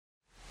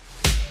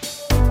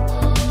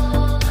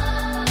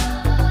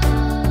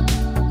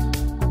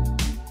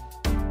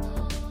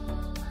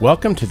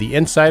Welcome to the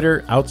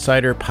Insider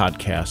Outsider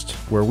podcast,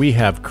 where we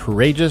have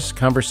courageous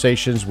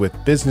conversations with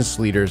business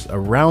leaders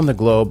around the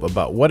globe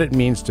about what it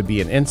means to be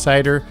an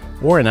insider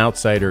or an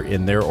outsider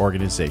in their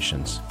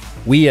organizations.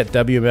 We at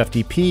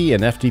WMFDP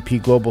and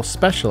FDP Global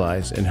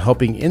specialize in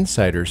helping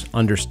insiders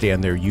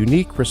understand their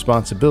unique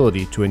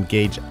responsibility to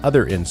engage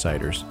other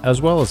insiders, as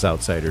well as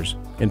outsiders,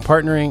 in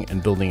partnering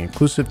and building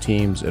inclusive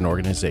teams and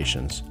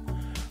organizations.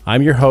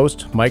 I'm your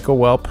host, Michael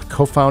Welp,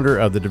 co-founder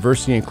of the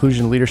diversity and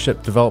inclusion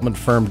leadership development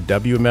firm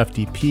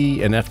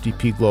WMFDP and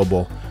FDP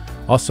Global,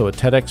 also a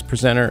TEDx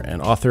presenter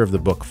and author of the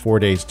book 4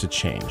 Days to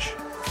Change.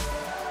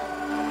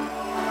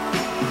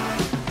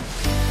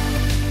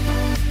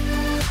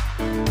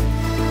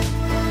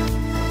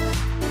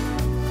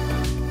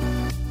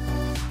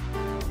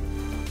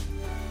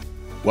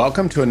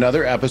 Welcome to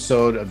another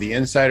episode of the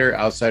Insider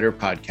Outsider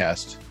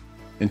podcast.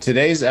 In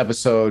today's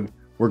episode,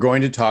 we're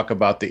going to talk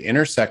about the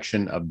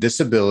intersection of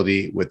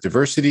disability with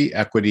diversity,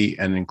 equity,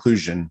 and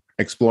inclusion,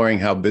 exploring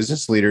how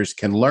business leaders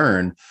can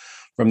learn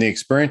from the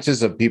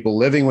experiences of people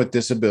living with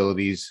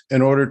disabilities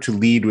in order to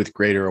lead with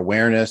greater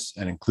awareness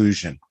and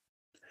inclusion.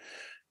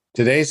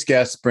 Today's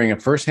guests bring a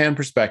firsthand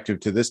perspective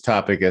to this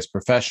topic as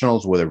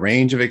professionals with a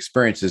range of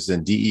experiences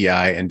in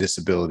DEI and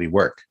disability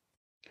work.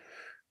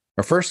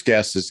 Our first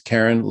guest is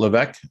Karen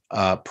LaVeck,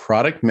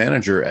 product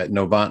manager at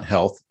Novant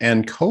Health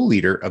and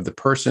co-leader of the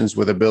Persons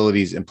with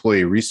Abilities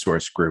Employee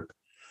Resource Group.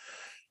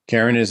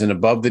 Karen is an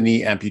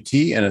above-the-knee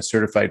amputee and a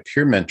certified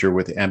peer mentor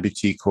with the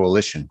Amputee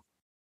Coalition.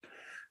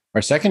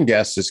 Our second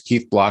guest is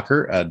Keith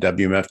Blocker, a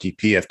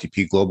WMFDP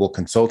FDP Global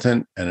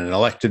consultant and an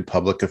elected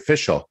public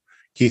official.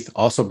 Keith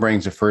also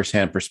brings a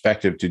firsthand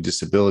perspective to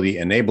disability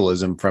and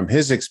ableism from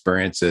his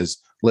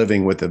experiences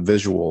living with a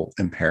visual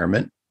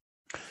impairment.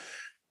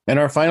 And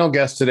our final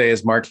guest today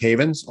is Mark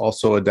Havens,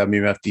 also a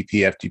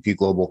WMFDP FDP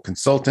Global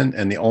consultant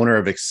and the owner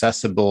of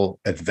Accessible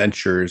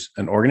Adventures,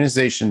 an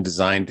organization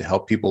designed to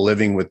help people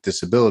living with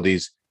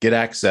disabilities get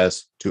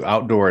access to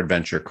outdoor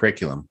adventure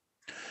curriculum.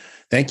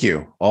 Thank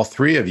you, all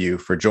three of you,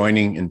 for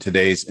joining in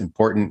today's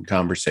important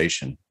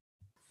conversation.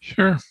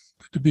 Sure.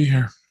 Good to be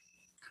here.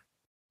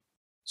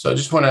 So I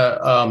just want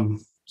to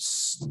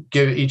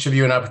give each of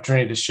you an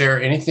opportunity to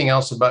share anything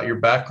else about your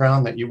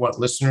background that you want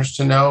listeners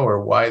to know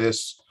or why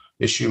this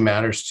issue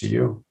matters to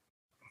you.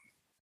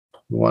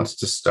 Who wants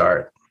to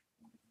start?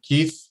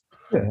 Keith?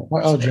 Yeah,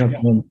 I'll jump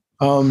in.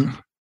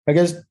 I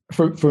guess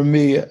for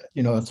me,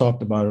 I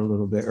talked about it a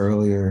little bit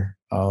earlier.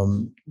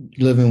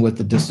 Living with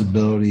a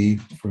disability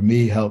for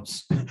me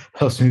helps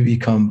me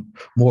become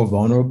more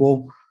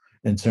vulnerable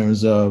in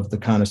terms of the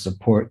kind of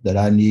support that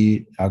I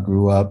need. I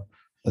grew up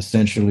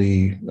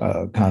essentially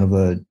kind of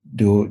a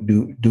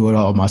do it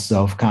all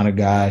myself kind of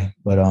guy,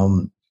 but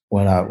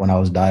when I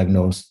was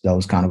diagnosed, that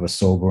was kind of a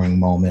sobering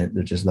moment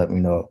that just let me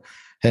know,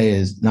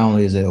 hey, not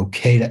only is it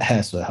okay to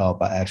ask for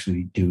help, I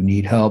actually do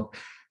need help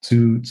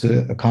to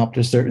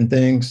accomplish certain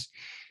things.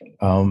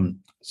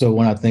 So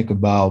when I think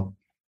about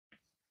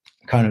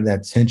kind of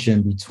that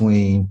tension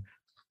between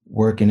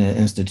working in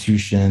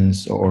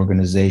institutions or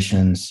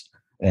organizations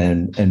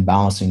and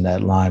balancing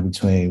that line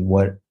between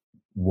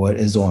what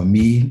is on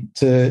me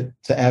to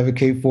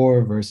advocate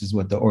for versus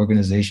what the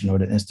organization or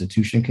the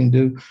institution can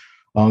do,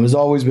 has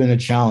always been a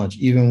challenge,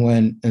 even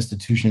when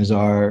institutions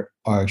are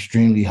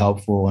extremely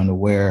helpful and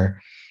aware.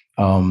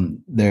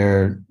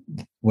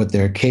 What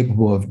they're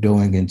capable of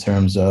doing in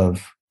terms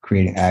of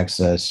creating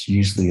access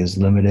usually is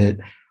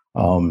limited.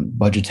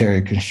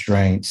 Budgetary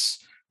constraints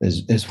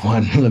is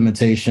one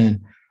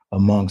limitation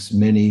amongst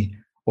many,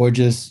 or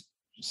just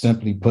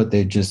simply put,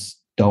 they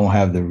just don't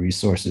have the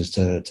resources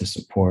to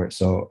support.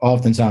 So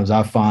oftentimes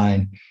I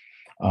find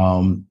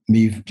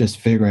me just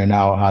figuring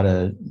out how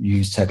to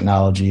use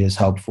technology is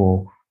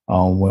helpful.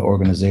 When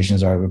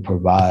organizations are able to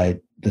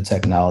provide the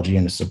technology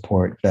and the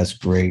support, that's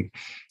great.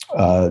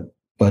 But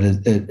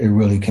it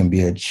really can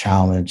be a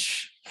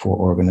challenge for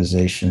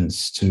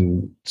organizations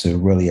to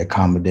really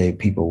accommodate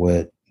people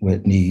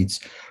with needs.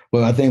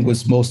 But I think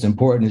what's most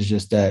important is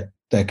just that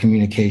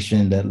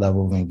communication, that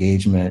level of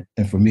engagement.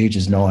 And for me,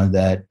 just knowing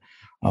that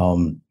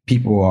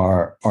people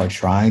are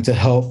trying to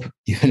help,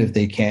 even if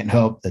they can't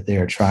help, that they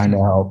are trying to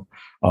help,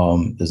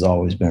 has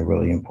always been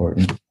really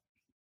important.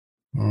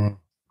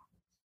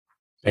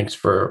 Thanks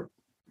for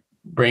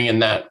bringing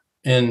that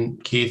in,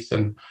 Keith.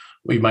 And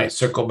we might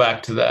circle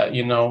back to that.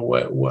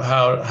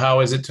 How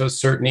is it to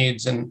assert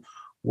needs, and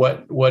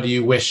what do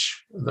you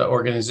wish the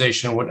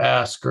organization would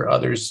ask, or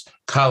others,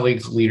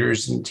 colleagues,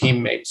 leaders, and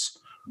teammates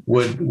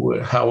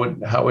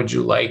how would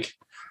you like,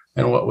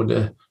 and what would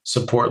the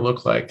support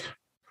look like?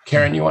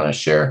 Karen, you want to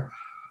share?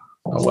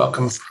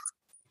 Welcome.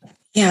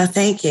 Yeah,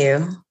 thank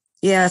you.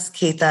 Yes,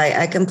 Keith,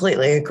 I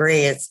completely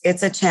agree.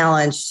 It's a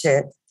challenge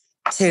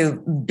to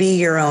be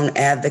your own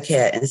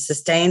advocate and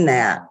sustain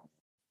that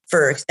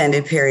for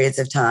extended periods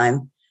of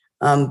time.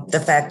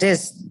 The fact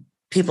is,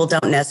 people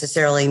don't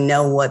necessarily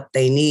know what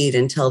they need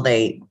until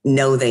they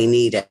know they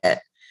need it.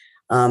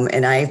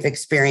 And I've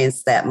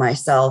experienced that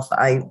myself.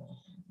 I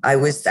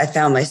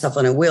found myself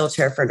in a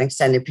wheelchair for an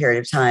extended period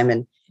of time,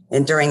 and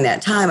And during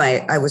that time,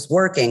 I was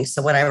working.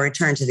 So when I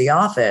returned to the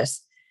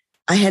office,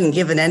 I hadn't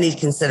given any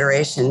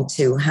consideration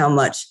to how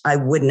much I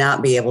would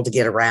not be able to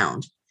get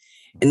around,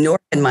 and nor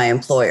had my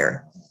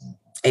employer.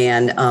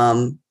 And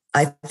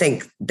I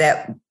think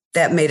that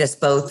made us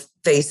both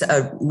face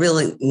a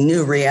really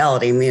new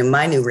reality. I mean,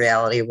 my new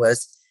reality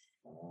was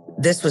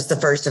this was the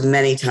first of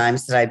many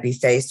times that I'd be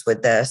faced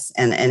with this,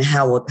 and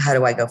how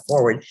do I go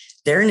forward?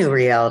 Their new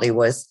reality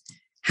was,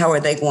 how are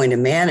they going to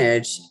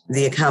manage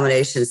the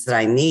accommodations that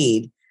I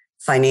need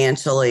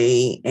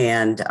financially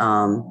and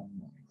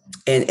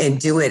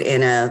do it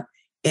in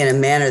a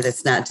manner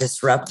that's not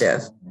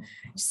disruptive?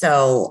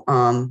 So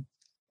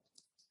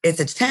it's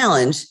a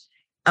challenge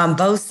on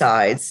both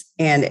sides,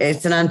 and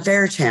it's an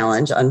unfair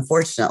challenge,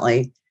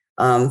 unfortunately,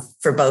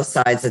 for both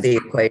sides of the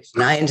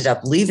equation. I ended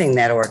up leaving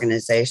that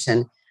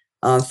organization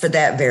for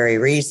that very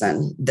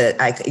reason, that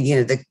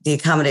the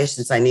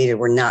accommodations I needed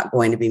were not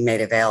going to be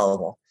made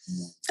available.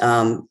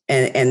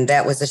 And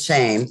that was a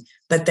shame,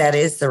 but that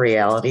is the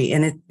reality.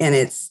 And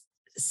it's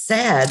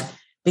sad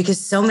because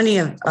so many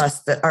of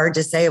us that are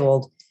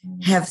disabled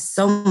have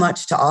so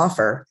much to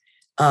offer.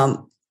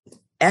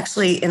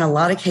 Actually, in a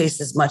lot of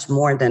cases, much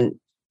more than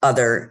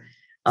other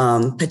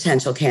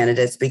potential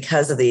candidates,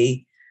 because of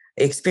the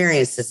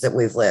experiences that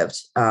we've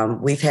lived.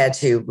 We've had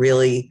to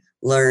really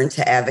learn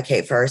to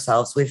advocate for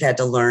ourselves. We've had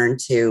to learn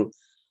to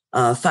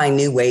find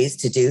new ways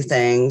to do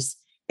things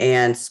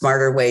and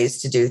smarter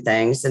ways to do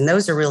things. And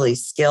those are really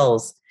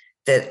skills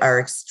that are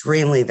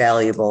extremely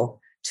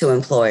valuable to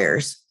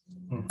employers.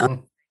 I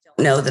don't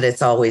know that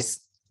it's always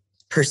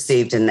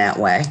perceived in that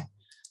way.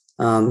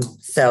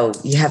 So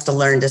you have to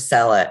learn to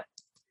sell it.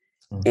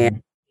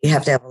 And you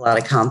have to have a lot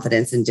of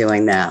confidence in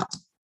doing that.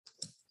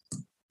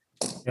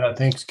 Yeah,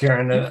 thanks,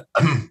 Karen.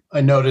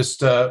 I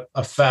noticed a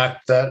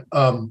fact that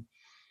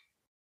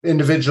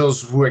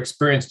individuals who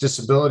experience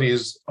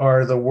disabilities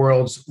are the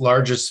world's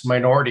largest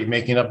minority,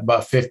 making up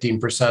about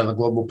 15% of the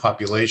global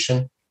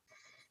population.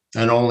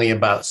 And only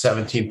about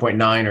 17.9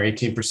 or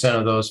 18%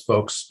 of those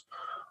folks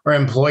are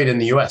employed in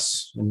the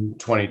US in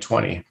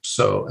 2020.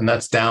 So, and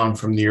that's down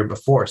from the year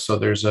before. So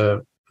there's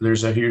a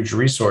huge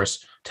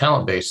resource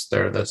talent base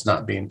there that's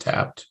not being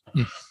tapped.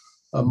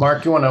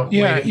 Mark, you want to?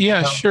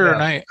 Yeah, sure.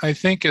 Yeah. And I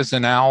think as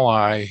an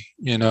ally,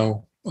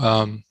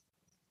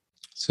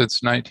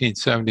 since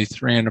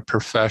 1973 and a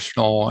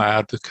professional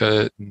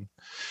advocate, and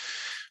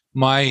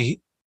my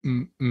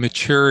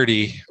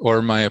maturity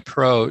or my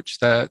approach,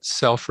 that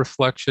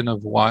self-reflection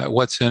of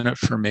what's in it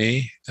for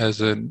me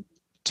as a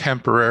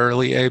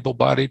temporarily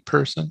able-bodied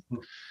person.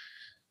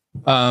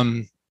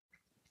 A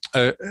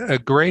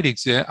great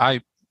example,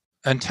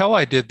 until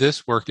I did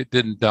this work, it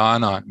didn't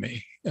dawn on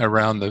me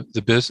around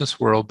the business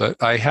world,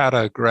 but I had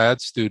a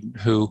grad student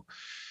who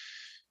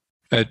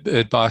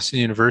at Boston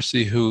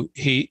University who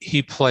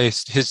he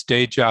placed, his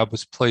day job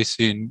was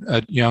placing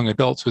young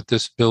adults with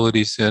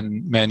disabilities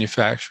in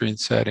manufacturing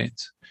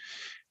settings.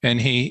 And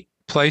he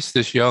placed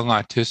this young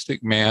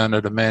autistic man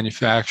at a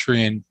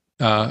manufacturing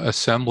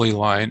assembly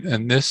line.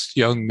 And this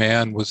young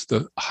man was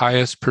the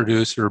highest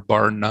producer,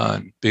 bar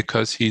none,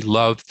 because he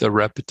loved the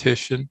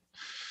repetition.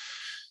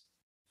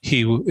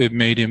 He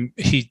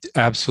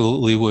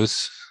absolutely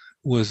was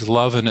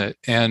loving it.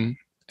 And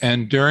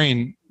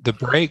during the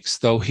breaks,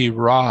 though, he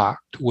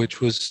rocked,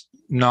 which was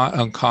not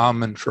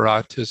uncommon for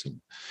autism.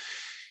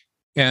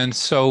 And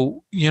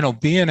so,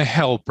 being a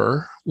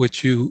helper,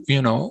 which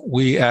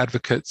we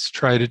advocates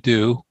try to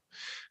do,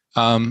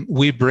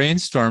 we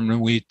brainstormed and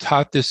we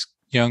taught this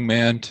young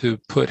man to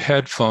put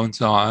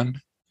headphones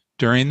on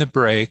during the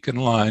break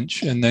and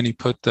lunch, and then he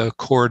put the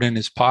cord in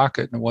his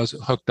pocket and it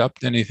wasn't hooked up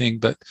to anything,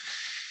 but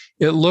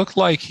it looked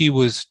like he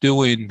was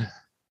doing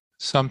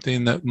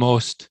something that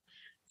most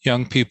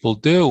young people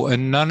do,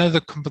 and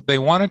they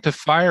wanted to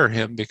fire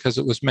him because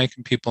it was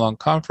making people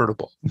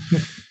uncomfortable.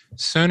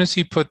 As soon as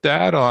he put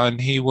that on,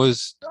 he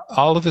was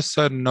all of a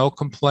sudden no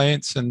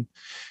complaints, and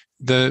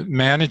the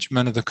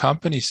management of the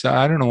company said,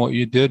 "I don't know what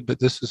you did, but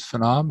this is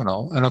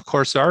phenomenal." And of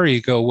course, our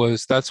ego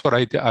was, "That's what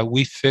I did.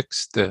 We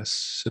fixed this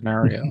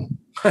scenario."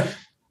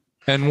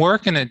 And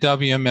working at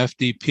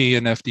WMFDP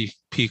and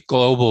FDP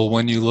Global,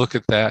 when you look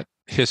at that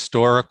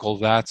historical,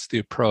 that's the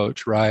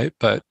approach, right?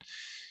 But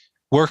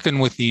working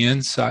with the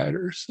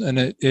insiders, and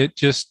it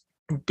just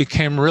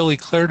became really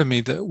clear to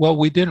me that, well,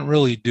 we didn't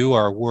really do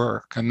our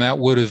work, and that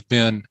would have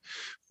been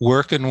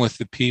working with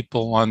the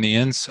people on the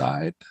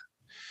inside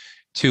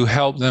to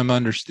help them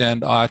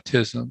understand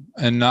autism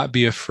and not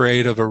be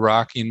afraid of a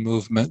rocking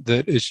movement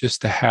that is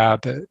just a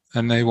habit,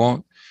 and they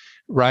won't,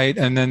 right?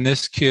 And then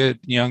this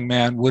young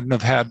man wouldn't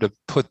have had to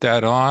put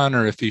that on,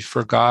 or if he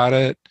forgot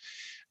it.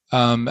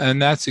 And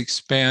that's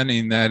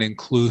expanding that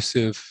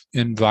inclusive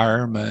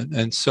environment.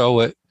 And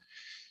so at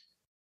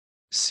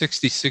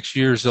 66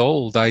 years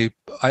old, I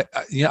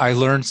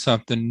learned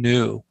something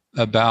new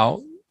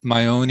about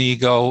my own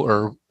ego,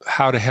 or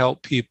how to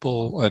help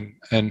people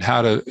and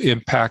how to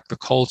impact the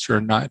culture,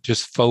 and not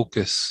just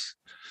focus,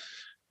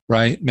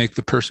 right? Make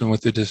the person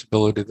with the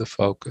disability the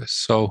focus.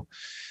 So,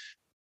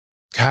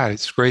 God,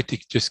 it's great to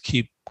just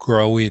keep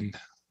growing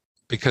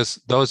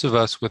because those of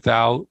us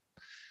without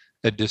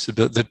a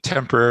disability that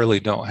temporarily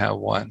don't have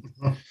one,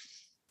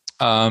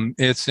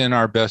 it's in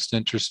our best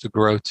interest to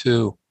grow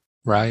too,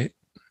 right?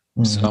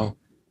 So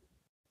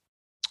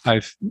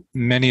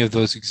many of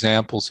those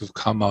examples have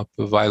come up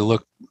of I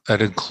look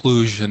at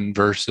inclusion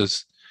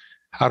versus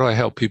how do I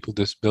help people with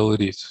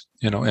disabilities,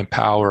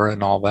 empower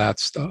and all that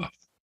stuff.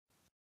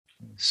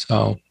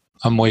 So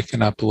I'm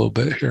waking up a little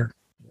bit here.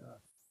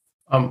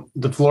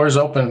 The floor is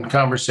open,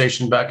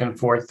 conversation back and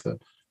forth.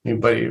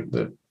 Anybody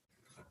that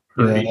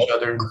heard each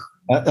other?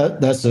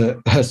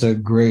 That's a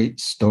great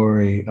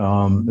story.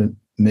 It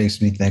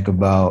makes me think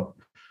about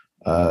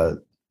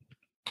the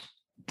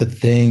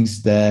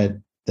things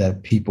that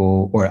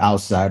people or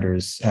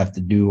outsiders have to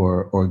do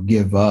or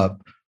give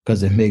up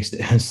because it makes the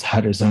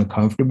insiders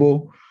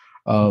uncomfortable.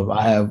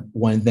 I have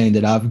one thing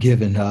that I've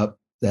given up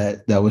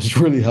that was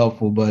really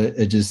helpful, but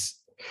it just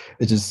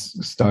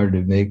started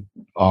to make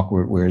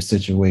awkward, weird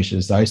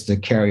situations. I used to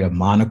carry a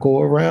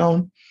monocle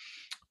around,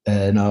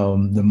 and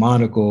the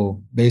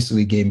monocle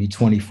basically gave me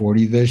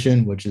 20/40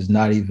 vision, which is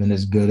not even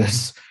as good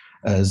as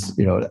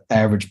the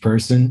average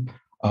person.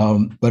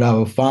 But I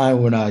would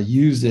find when I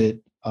use it,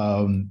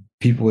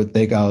 people would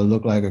think I would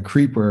look like a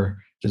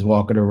creeper just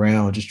walking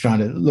around, just trying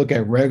to look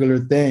at regular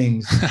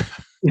things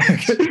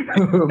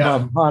with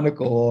my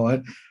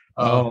monocle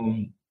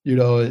on.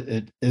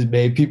 It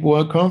made people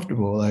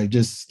uncomfortable, like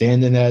just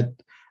standing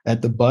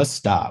at the bus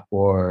stop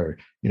or,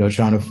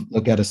 trying to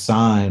look at a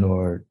sign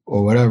or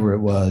whatever it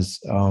was.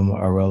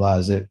 I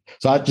realized it.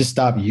 So I just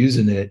stopped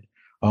using it,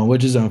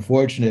 which is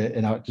unfortunate.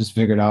 And I just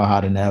figured out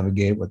how to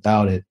navigate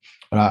without it.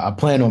 But I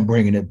plan on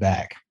bringing it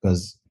back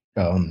because,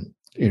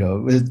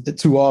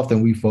 too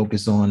often we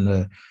focus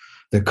on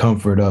the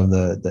comfort of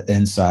the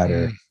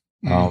insider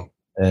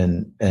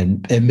and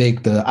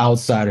make the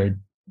outsider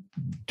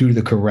do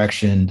the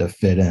correction to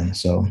fit in.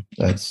 So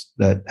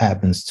that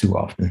happens too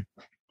often.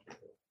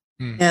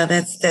 Yeah,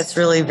 that's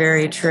really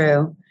very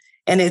true.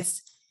 And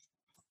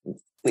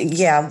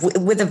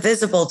with a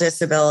visible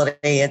disability,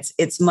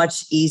 it's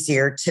much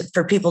easier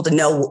for people to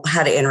know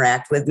how to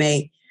interact with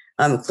me.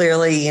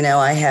 Clearly,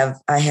 I have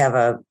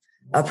a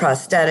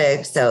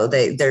prosthetic, so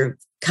they're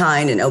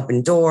kind and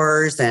open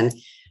doors, and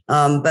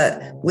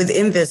but with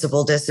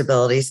invisible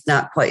disabilities,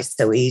 not quite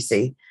so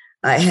easy.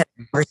 I had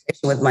a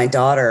conversation with my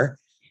daughter,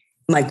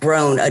 my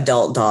grown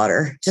adult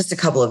daughter, just a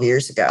couple of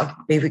years ago.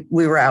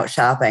 We were out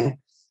shopping,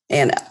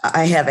 and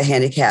I have a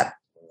handicap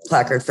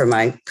placard for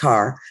my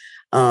car,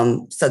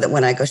 so that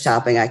when I go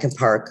shopping, I can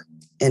park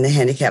in a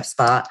handicap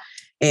spot.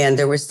 And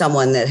there was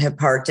someone that had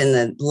parked in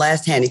the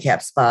last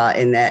handicap spot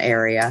in that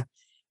area,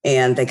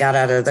 and they got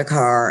out of the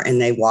car and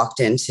they walked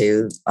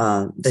into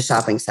the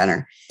shopping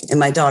center. And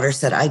my daughter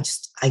said, I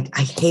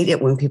hate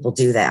it when people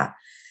do that.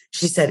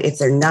 She said, if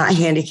they're not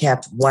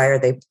handicapped, why are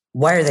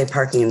they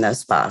parking in those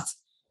spots?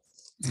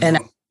 And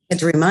I had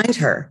to remind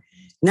her,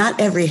 not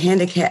every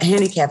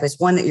handicap is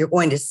one that you're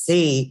going to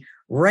see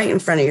right in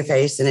front of your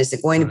face, and is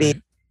it going to be,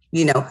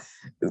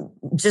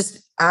 just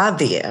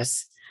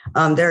obvious.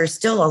 There are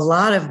still a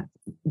lot of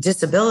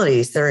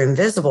disabilities that are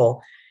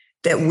invisible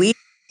that we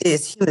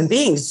as human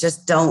beings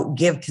just don't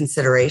give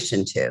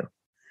consideration to.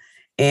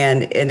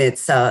 And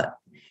it's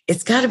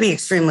got to be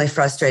extremely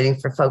frustrating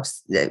for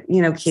folks that,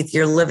 Keith,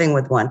 you're living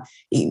with one.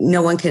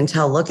 No one can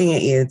tell looking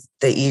at you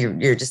that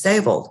you're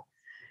disabled.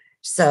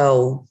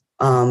 So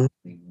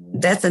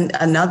that's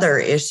another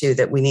issue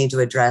that we need to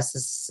address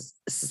as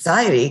a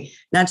society,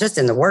 not just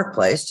in the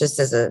workplace, just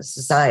as a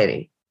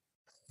society.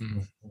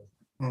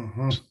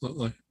 Mm-hmm.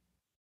 Absolutely.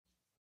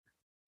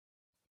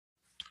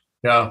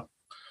 Yeah.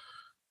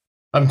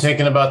 I'm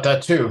thinking about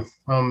that too,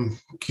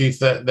 Keith,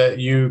 that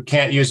you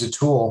can't use a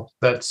tool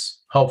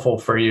that's helpful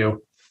for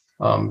you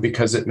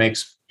because it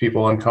makes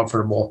people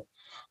uncomfortable.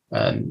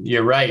 And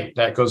you're right.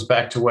 That goes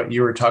back to what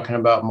you were talking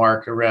about,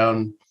 Mark,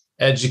 around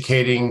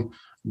educating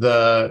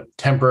the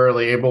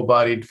temporarily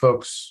able-bodied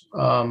folks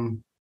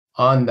on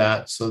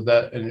that, so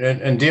that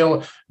and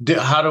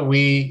how do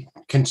we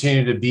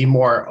continue to be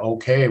more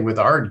okay with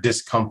our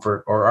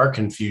discomfort or our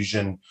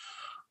confusion?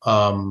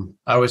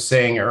 I was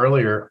saying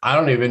earlier, I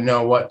don't even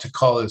know what to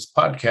call this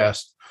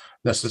podcast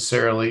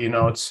necessarily.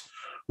 It's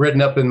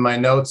written up in my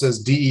notes as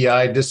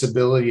DEI,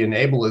 disability, and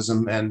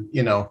ableism, and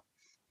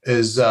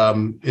is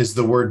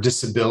the word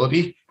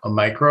disability a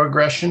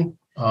microaggression?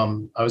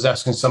 I was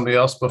asking somebody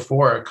else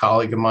before, a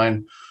colleague of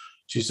mine.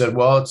 She said,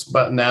 well, it's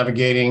about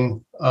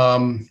navigating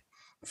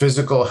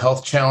physical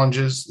health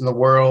challenges in the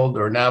world,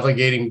 or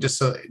navigating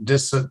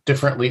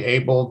differently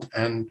abled.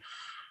 And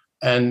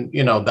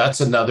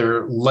that's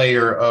another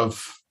layer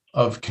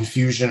of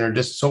confusion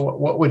or so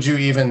what would you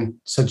even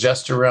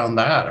suggest around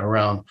that,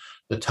 around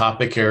the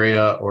topic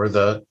area, or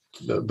the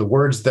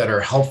words that are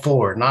helpful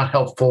or not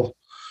helpful,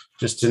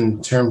 just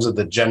in terms of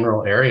the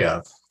general area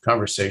of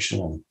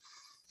conversation?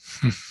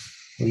 And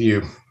what do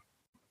you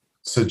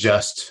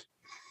suggest,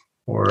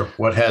 or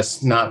what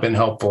has not been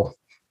helpful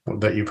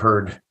that you've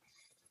heard?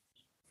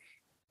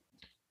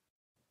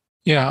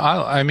 Yeah,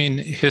 I mean,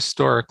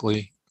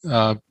 historically,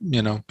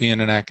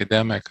 being an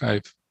academic,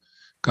 I've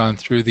gone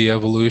through the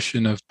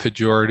evolution of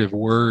pejorative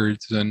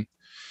words, and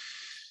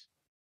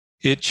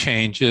it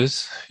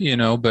changes,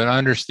 but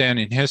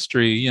understanding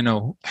history,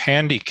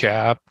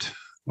 handicapped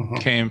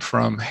came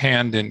from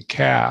hand in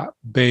cap,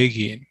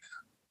 begging,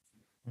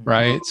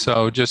 right?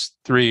 So just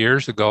 3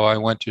 years ago, I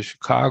went to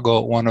Chicago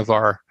at one of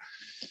our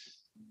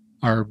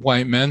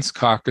white men's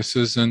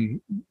caucuses, and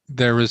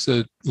there was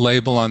a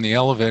label on the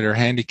elevator,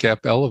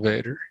 handicap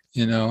elevator,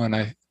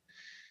 and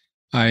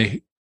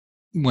I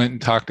went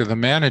and talked to the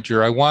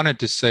manager. I wanted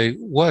to say,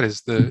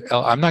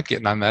 I'm not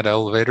getting on that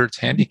elevator. It's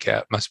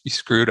handicapped. Must be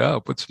screwed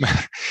up. What's the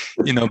matter?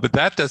 But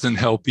that doesn't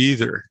help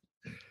either.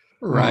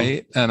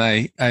 Right. And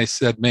I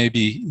said,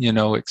 maybe,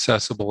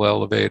 accessible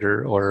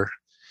elevator, or,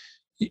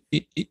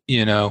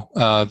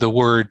 the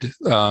word,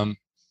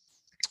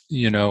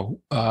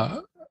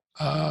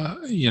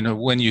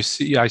 when you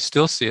see, I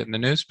still see it in the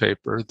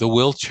newspaper, the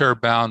wheelchair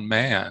bound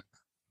man,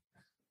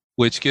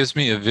 which gives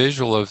me a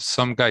visual of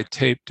some guy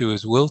taped to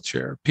his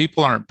wheelchair.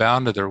 People aren't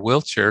bound to their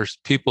wheelchairs.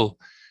 People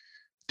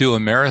do a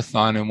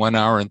marathon in 1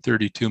 hour and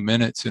 32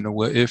 minutes.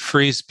 It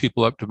frees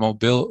people up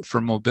to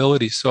for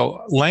mobility.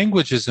 So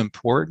language is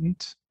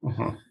important,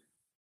 and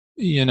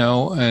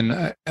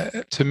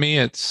to me,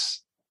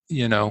 it's,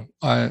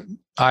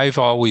 I've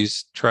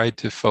always tried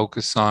to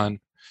focus on,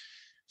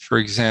 for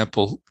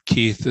example,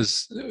 Keith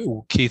is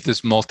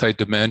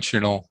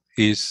multidimensional.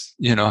 He's,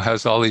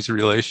 has all these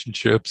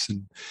relationships,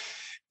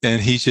 and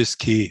he's just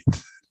Keith,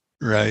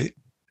 right?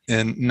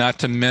 And not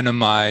to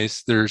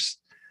minimize, there's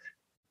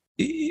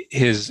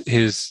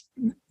his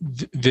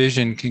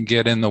vision can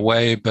get in the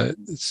way, but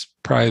it's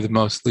probably the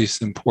most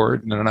least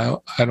important. And I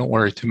don't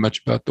worry too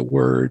much about the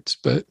words,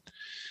 but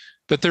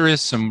there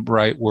is some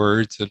right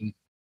words, and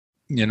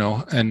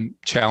and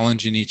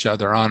challenging each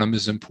other on them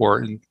is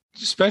important,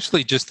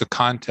 especially just the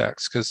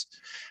context. Because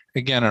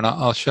again, and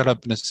I'll shut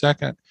up in a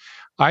second,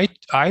 I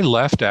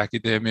left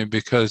academia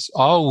because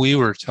all we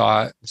were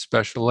taught in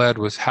special ed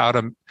was how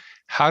to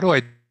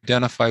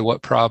identify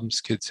what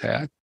problems kids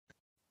had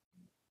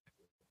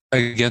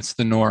against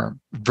the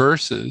norm,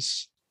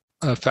 versus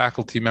a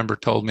faculty member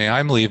told me,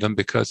 I'm leaving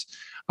because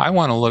I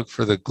want to look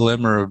for the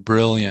glimmer of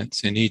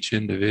brilliance in each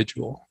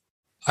individual.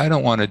 I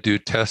don't want to do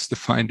tests to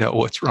find out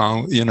what's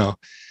wrong,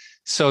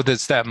 So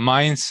that's that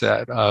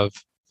mindset of,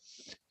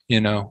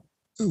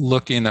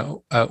 looking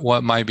at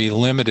what might be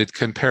limited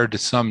compared to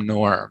some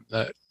norm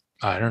that,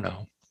 I don't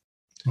know.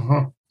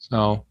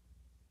 So.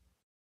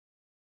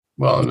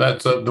 Well,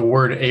 that's the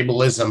word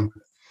ableism.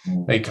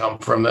 They come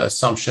from the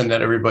assumption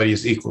that everybody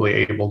is equally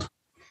abled.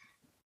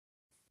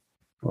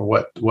 Or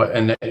what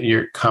and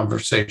your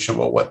conversation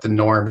about what the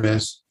norm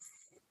is.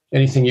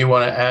 Anything you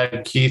want to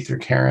add, Keith or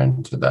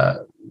Karen, to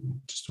that,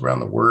 just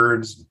around the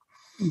words?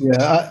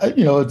 Yeah,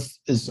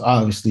 it's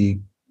obviously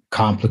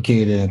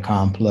complicated and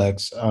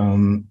complex.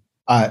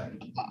 I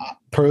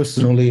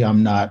personally,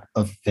 I'm not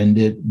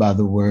offended by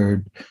the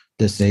word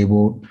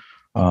disabled.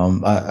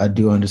 I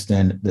do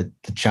understand the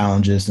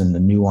challenges and the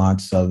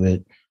nuance of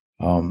it.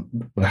 But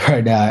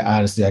right now,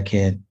 honestly, I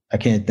can't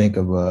think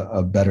of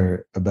a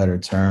better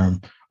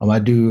term. I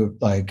do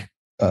like.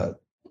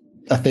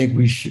 I think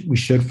we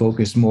should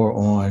focus more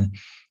on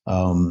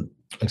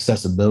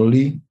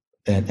accessibility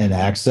and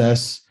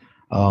access.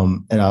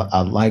 And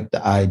I like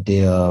the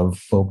idea of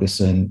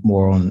focusing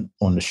more on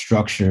the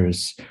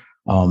structures,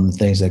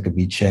 things that could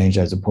be changed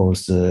as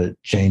opposed to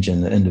changing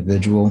the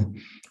individual.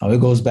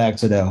 It goes back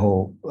to that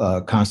whole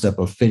concept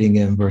of fitting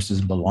in versus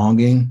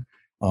belonging.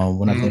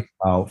 When I think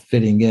about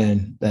fitting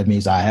in, that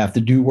means I have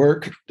to do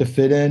work to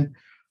fit in.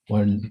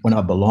 When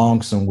I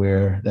belong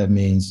somewhere, that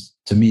means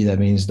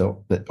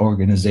the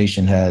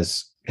organization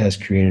has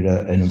created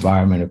an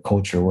environment, a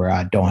culture where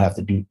I don't have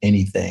to do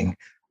anything.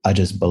 I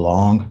just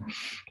belong.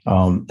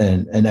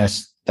 And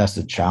that's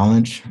the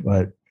challenge.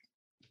 But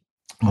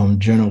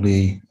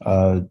generally,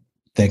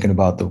 thinking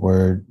about the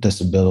word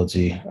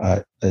disability,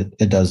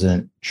 it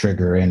doesn't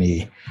trigger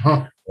any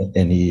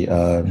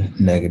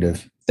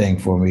negative thing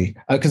for me,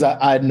 because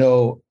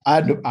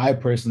I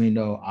personally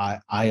know I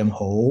am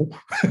whole.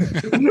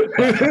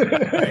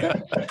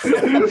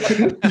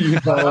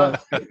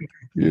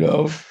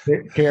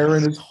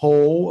 Karen is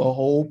whole, a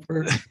whole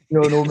person.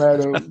 No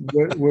matter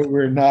what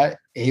we're not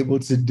able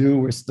to do,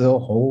 we're still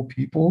whole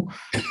people.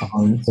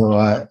 So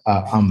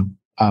I'm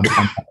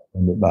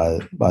offended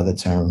by the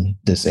term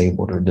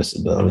disabled or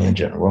disability in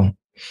general.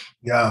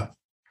 Yeah.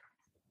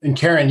 And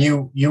Karen,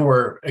 you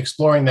were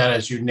exploring that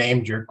as you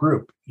named your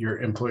group, your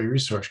employee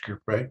resource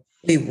group, right?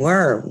 We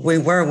were.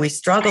 We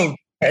struggled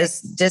because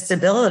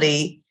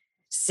disability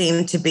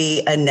seemed to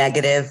be a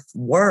negative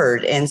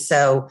word. And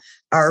so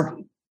our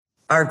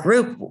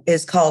group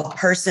is called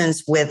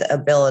Persons with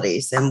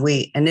Abilities. And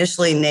we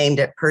initially named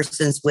it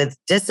Persons with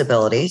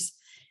Disabilities.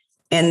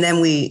 And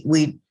then we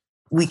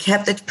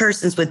kept the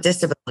Persons with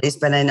Disabilities,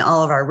 but in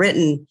all of our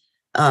written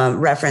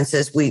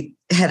references, we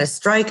had a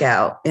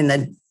strikeout in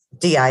the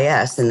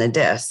DIS and the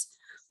DIS.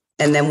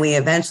 And then we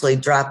eventually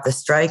dropped the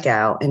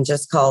strikeout and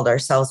just called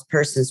ourselves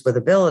Persons with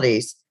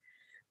Abilities.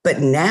 But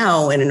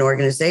now in an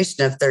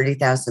organization of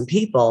 30,000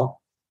 people,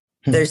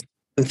 there's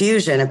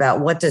confusion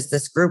about what does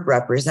this group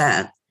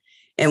represent.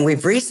 And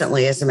we've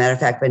recently, as a matter of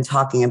fact, been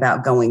talking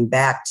about going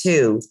back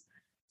to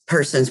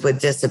persons with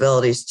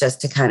disabilities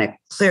just to kind of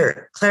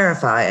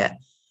clarify it.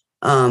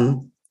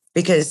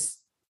 Because,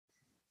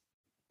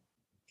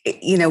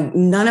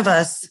 none of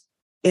us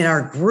in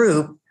our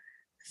group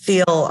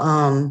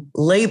feel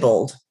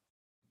labeled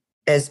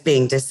as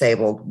being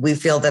disabled. We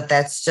feel that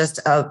that's just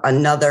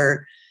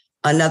another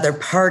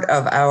part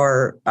of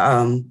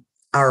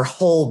our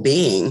whole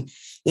being.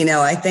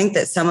 I think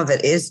that some of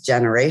it is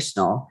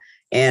generational.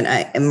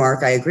 And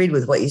Mark, I agreed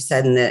with what you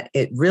said, in that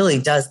it really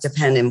does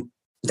depend in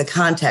the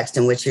context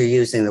in which you're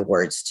using the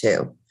words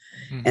too.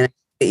 Mm-hmm. And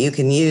you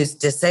can use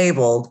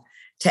disabled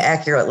to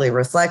accurately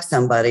reflect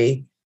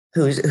somebody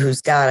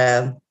who's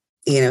got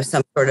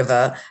some sort of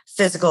a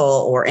physical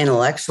or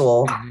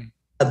intellectual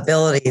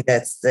ability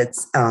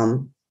that's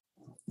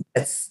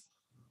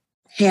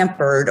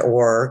hampered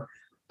or,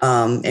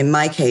 in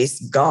my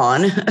case,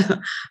 gone.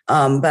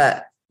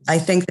 But I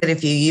think that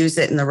if you use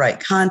it in the right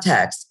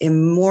context,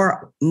 in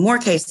more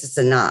cases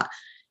than not,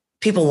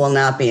 people will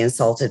not be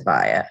insulted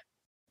by it.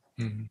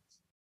 Mm-hmm.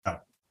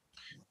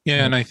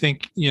 Yeah, and I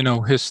think,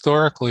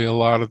 historically, a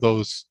lot of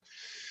those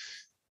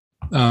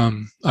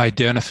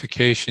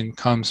identification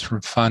comes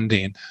from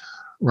funding,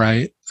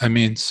 right? I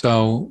mean,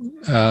 so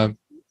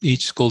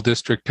each school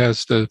district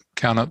has to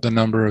count up the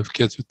number of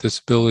kids with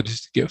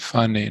disabilities to get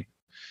funding.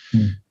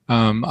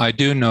 Mm. I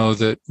do know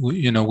that,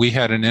 we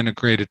had an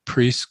integrated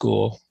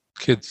preschool,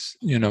 kids,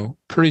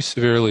 pretty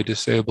severely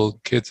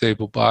disabled, kids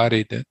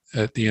able-bodied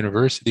at the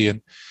university.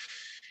 And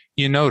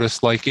you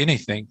notice, like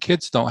anything,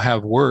 kids don't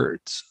have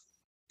words.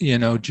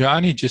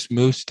 Johnny just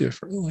moves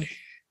differently.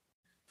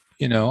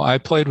 I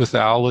played with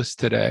Alice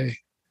today.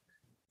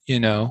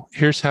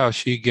 Here's how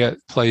she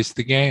plays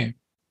the game.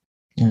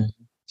 Mm.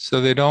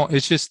 So they don't,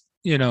 it's just,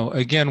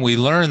 again, we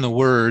learn the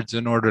words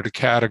in order to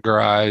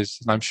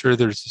categorize. And I'm sure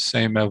there's the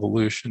same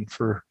evolution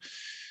for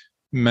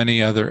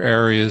many other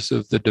areas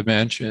of the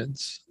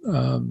dimensions.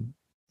 And,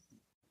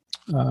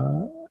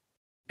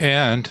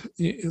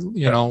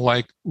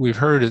 like we've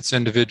heard, it's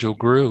individual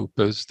group.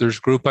 There's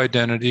group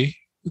identity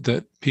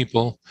that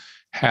people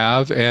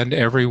have, and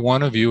every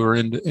one of you are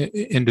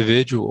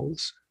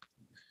individuals.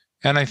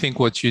 And I think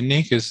what's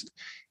unique is,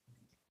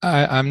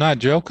 I'm not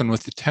joking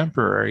with the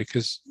temporary,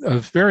 because a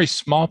very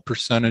small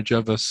percentage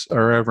of us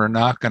are ever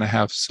not going to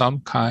have some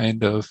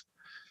kind of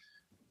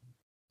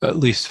at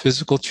least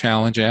physical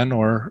challenge and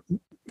or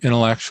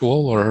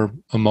intellectual or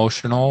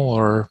emotional,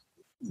 or,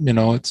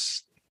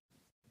 it's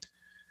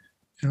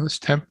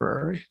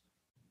temporary.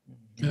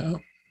 Yeah.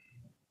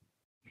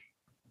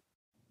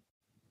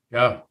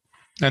 Yeah.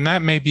 And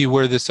that may be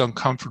where this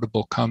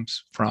uncomfortable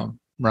comes from,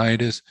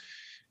 right? Is,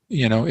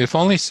 if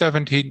only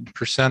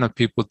 17% of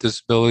people with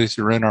disabilities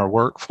are in our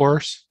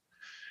workforce,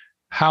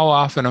 how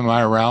often am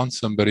I around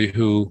somebody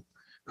who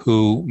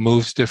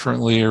moves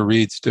differently or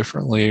reads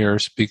differently or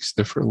speaks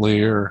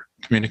differently or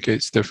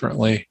communicates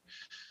differently?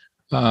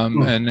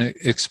 And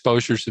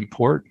exposure is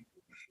important,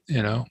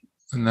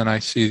 and then I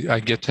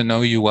get to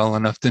know you well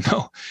enough to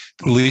know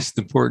the least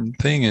important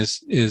thing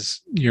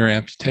is your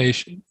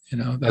amputation.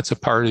 That's a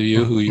part of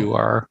you, who you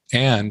are,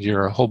 and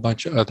you're a whole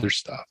bunch of other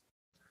stuff.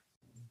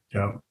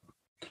 Yeah.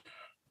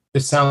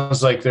 It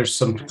sounds like there's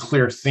some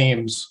clear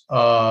themes,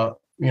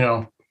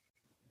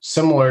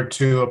 similar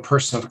to a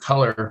person of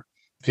color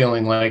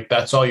feeling like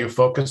that's all you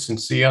focus and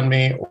see on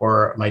me,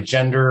 or my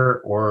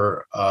gender,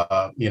 or,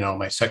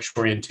 my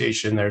sexual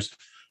orientation. There's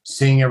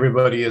seeing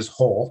everybody as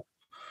whole.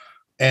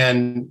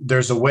 And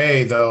there's a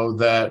way, though,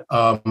 that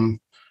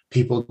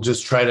people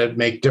just try to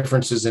make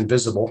differences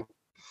invisible.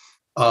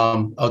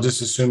 I'll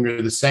just assume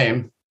you're the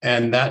same.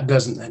 And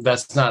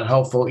that's not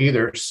helpful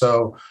either.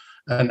 So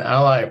an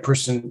ally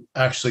person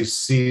actually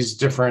sees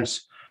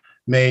difference,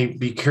 may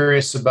be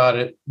curious about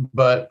it,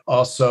 but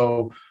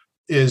also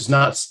is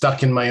not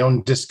stuck in my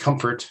own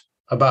discomfort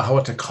about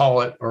what to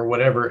call it or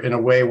whatever, in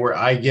a way where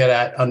I get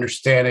at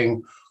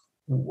understanding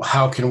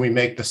how can we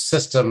make the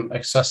system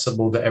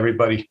accessible to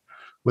everybody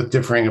with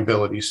differing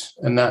abilities.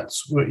 And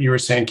that's what you were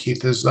saying,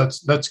 Keith, is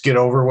let's get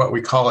over what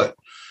we call it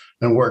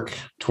and work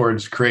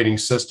towards creating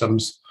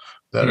systems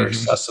that are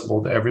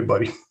accessible to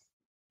everybody.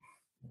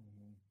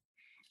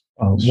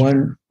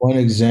 One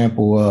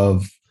example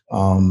of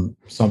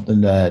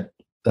something that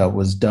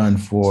was done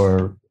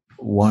for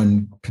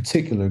one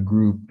particular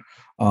group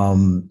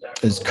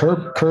is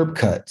curb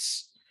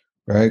cuts,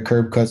 right?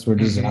 Curb cuts were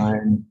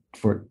designed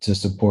to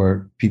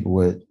support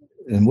people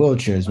in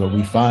wheelchairs, but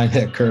we find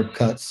that curb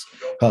cuts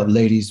help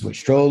ladies with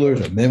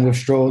strollers or men with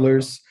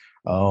strollers,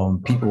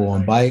 people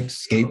on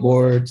bikes,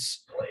 skateboards,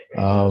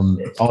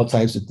 all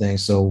types of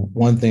things. So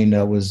one thing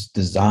that was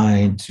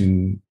designed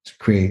to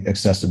create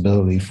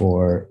accessibility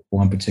for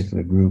one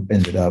particular group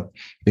ended up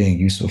being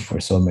useful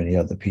for so many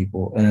other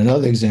people. And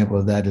another example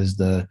of that is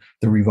the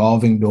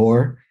revolving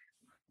door.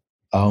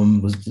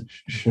 Was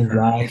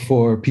designed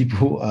for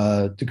people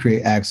to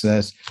create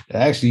access. It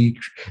actually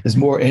is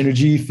more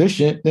energy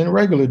efficient than a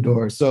regular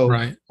door. So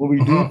when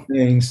we do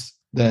things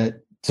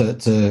that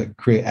to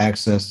create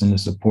access and to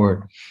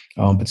support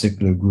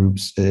particular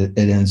groups, it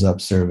ends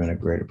up serving a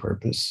greater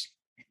purpose.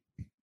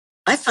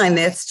 I find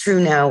that's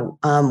true now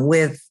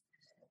with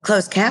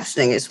closed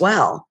captioning as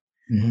well.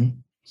 Mm-hmm.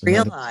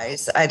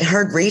 Realize I'd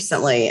heard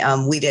recently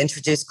we'd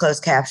introduced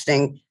closed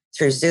captioning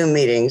through Zoom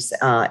meetings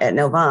at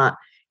Novant,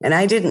 and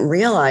I didn't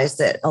realize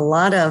that a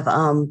lot of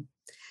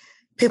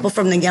people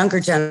from the younger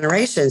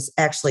generations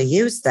actually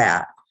use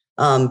that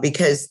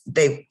because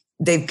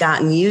they've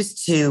gotten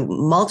used to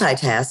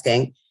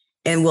multitasking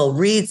and will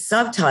read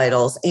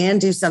subtitles and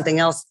do something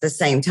else at the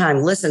same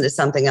time, listen to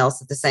something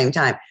else at the same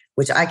time,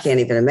 which I can't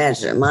even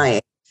imagine at my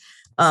age.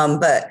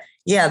 But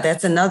yeah,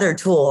 that's another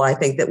tool I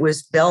think that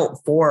was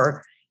built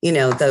for,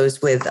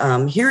 those with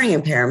hearing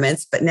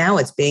impairments, but now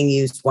it's being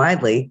used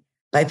widely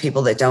by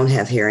people that don't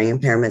have hearing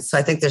impairments. So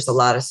I think there's a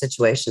lot of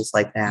situations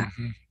like that.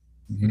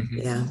 Mm-hmm. Mm-hmm.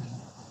 Yeah.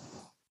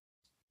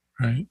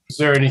 Right. Is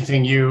there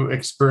anything you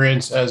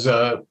experience as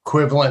a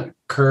equivalent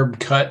curb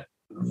cut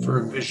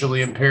for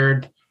visually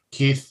impaired,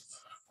 Keith?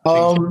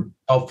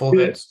 Helpful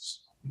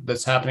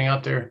that's happening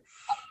out there?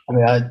 I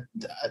mean,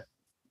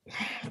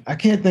 I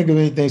can't think of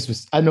anything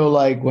specific. I know,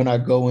 like when I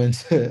go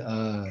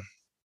into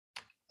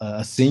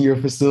a senior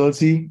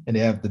facility and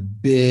they have the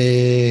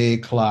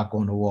big clock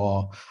on the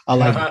wall, I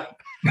like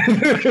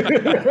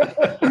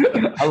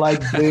I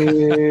like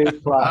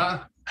big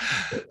clock.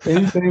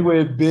 Anything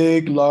with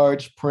big,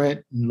 large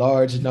print,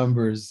 large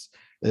numbers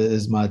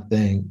is my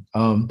thing.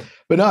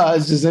 But no,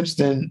 it's just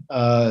interesting.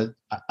 I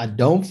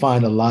don't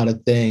find a lot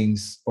of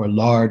things or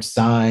large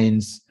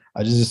signs.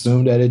 I just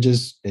assume that it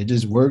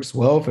just works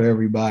well for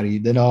everybody.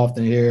 Then I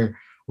often hear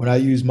when I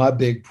use my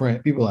big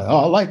print, people are like, "Oh,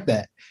 I like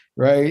that,"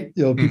 right?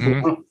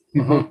 People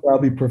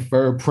probably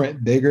prefer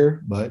print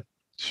bigger, but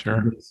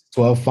sure,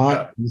 12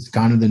 font is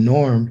kind of the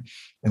norm,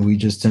 and we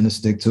just tend to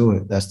stick to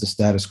it. That's the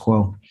status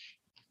quo.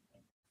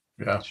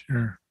 Yeah,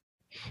 sure.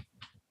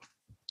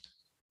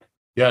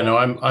 Yeah, no,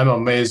 I'm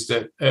amazed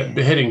at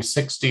hitting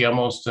 60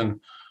 almost, and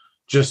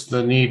just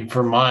the need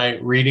for my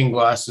reading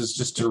glasses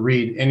just to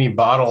read any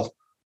bottle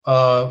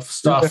of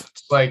stuff.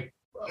 It's like,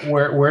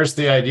 where's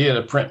the idea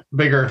to print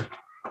bigger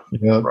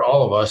for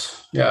all of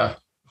us? Yeah.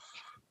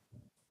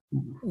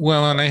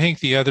 Well, and I think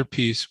the other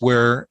piece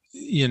where,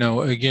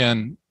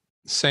 again,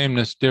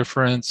 sameness,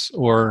 difference,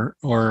 or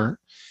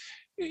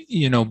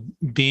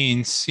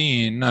being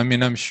seen. I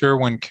mean, I'm sure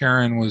when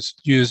Karen was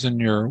using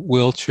your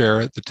wheelchair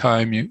at the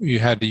time, you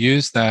had to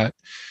use that.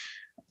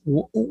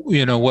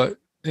 What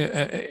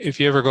if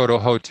you ever go to a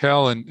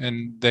hotel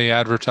and they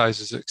advertise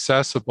as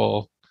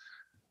accessible?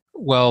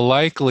 Well,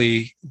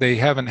 likely they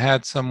haven't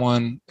had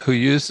someone who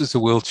uses a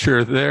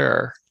wheelchair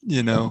there,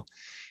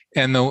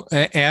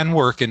 and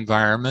work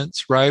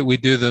environments, right? We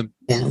do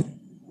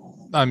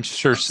I'm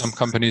sure some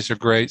companies are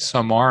great,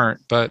 some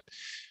aren't, but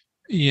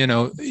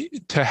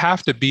to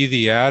have to be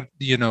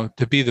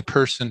to be the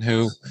person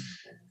who,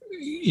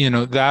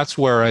 that's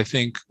where I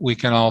think we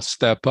can all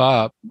step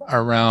up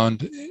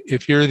around.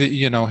 If you're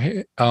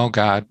oh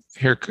God,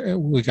 here,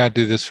 we got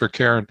to do this for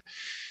Karen.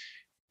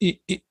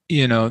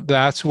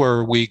 That's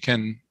where we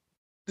can,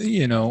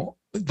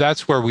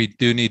 that's where we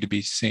do need to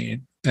be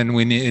seen, and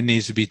it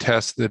needs to be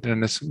tested,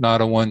 and it's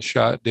not a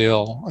one-shot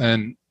deal.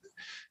 And,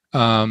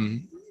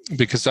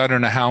 because I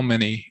don't know how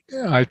many,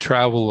 I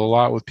travel a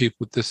lot with people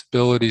with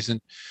disabilities, and,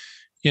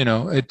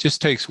 it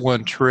just takes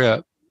one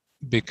trip,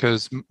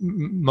 because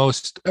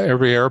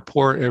every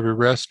airport, every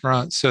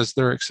restaurant says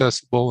they're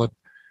accessible. And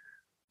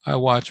I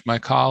watch my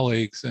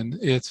colleagues, and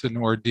it's an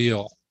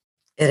ordeal.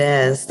 It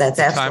is. That's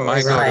absolutely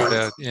right. Time I go to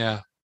bed,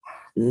 yeah.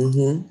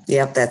 Mm-hmm.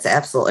 Yep, that's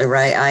absolutely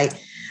right.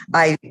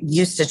 I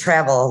used to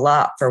travel a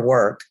lot for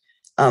work.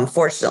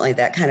 Fortunately,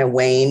 that kind of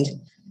waned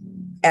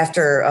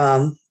after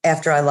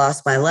I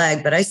lost my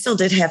leg, but I still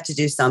did have to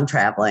do some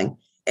traveling.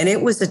 And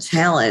it was a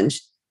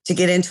challenge to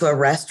get into a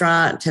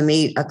restaurant to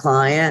meet a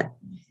client.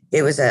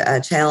 It was a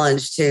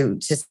challenge to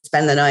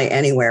spend the night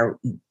anywhere.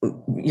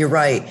 You're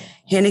right.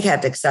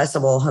 Handicapped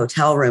accessible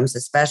hotel rooms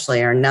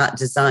especially are not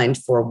designed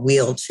for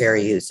wheelchair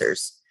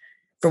users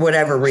for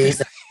whatever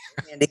reason.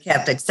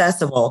 Handicapped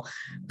accessible,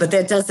 but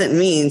that doesn't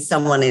mean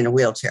someone in a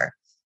wheelchair.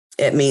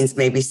 It means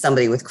maybe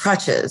somebody with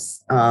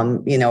crutches,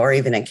 or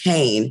even a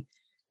cane,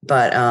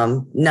 but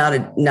not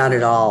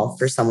at all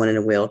for someone in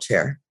a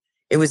wheelchair.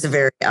 It was a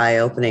very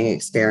eye-opening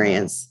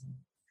experience.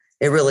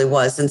 It really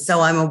was. And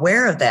so I'm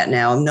aware of that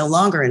now. I'm no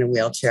longer in a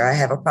wheelchair. I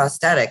have a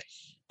prosthetic,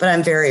 but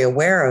I'm very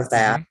aware of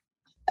that.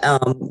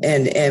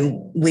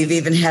 And we've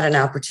even had an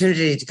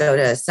opportunity to go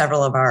to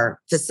several of our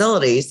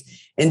facilities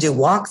and do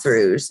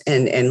walkthroughs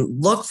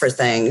and look for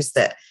things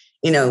that,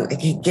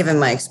 given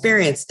my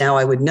experience now,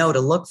 I would know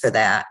to look for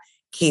that.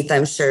 Keith,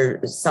 I'm sure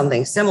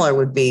something similar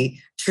would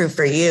be true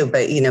for you,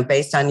 but,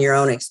 based on your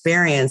own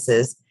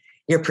experiences,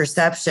 your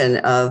perception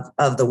of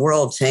the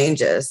world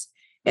changes.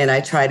 And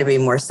I try to be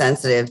more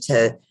sensitive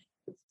to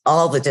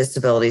all the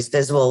disabilities,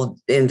 visible,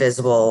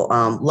 invisible,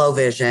 low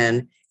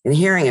vision, and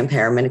hearing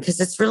impairment, because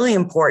it's really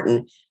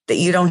important that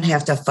you don't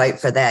have to fight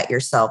for that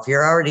yourself.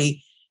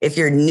 If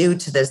you're new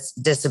to this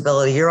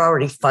disability, you're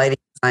already fighting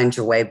to find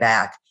your way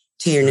back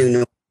to your new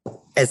normal.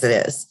 as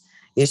it is.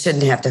 You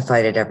shouldn't have to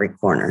fight at every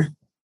corner.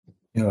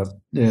 Yeah,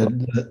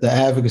 the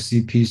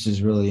advocacy piece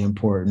is really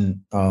important.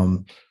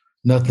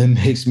 Nothing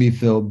makes me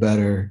feel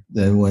better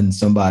than when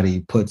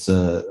somebody puts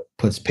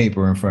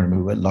paper in front of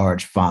me with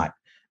large font,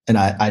 and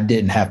I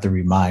didn't have to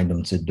remind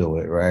them to do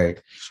it, right?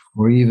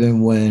 Or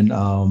even when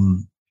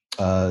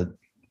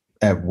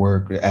at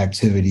work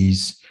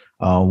activities,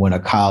 when a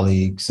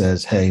colleague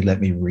says, "Hey, let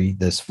me read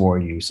this for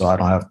you," so I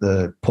don't have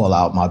to pull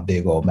out my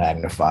big old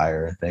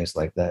magnifier and things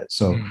like that.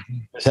 So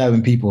just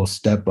having people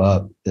step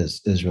up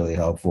is really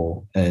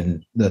helpful,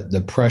 and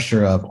the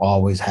pressure of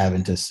always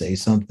having to say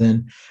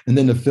something, and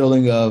then the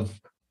feeling of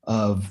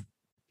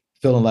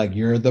feeling like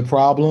you're the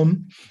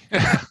problem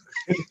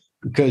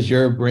because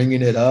you're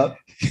bringing it up.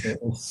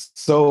 It's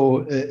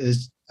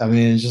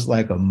just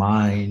like a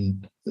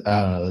mind.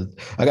 I don't know.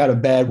 I got a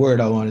bad word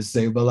I want to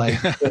say, but like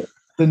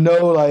to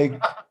know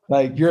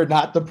like you're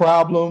not the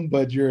problem,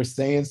 but you're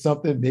saying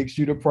something makes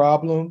you the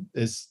problem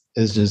is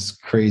just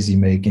crazy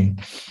making.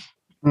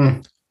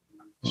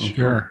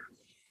 Sure.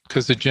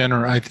 Because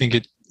I think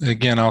it,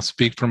 again, I'll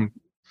speak from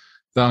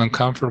the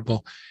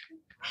uncomfortable.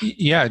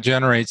 Yeah, it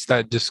generates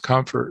that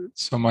discomfort.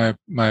 So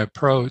my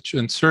approach,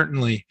 and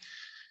certainly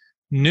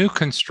new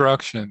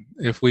construction,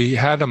 if we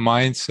had a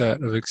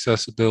mindset of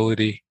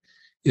accessibility,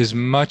 is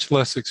much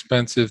less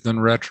expensive than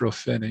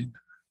retrofitting,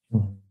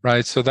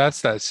 right? So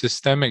that's that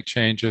systemic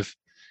change of,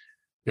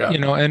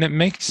 and it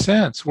makes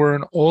sense. We're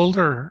an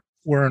older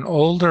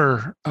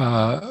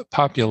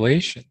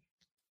population.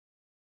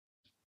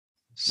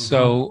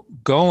 So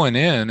going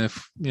in,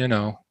 if,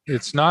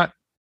 it's not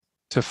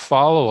to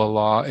follow a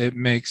law, it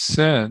makes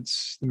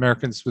sense.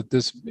 Americans with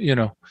this,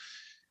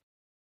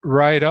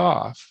 right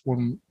off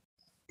when,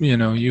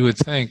 you would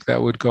think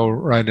that would go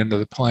right into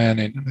the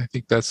planning. And I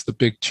think that's the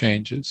big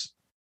changes.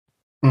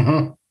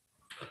 Mm-hmm.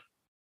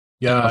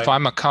 Yeah. If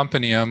I'm a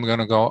company, I'm going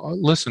to go,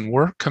 listen,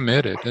 we're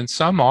committed. And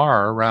some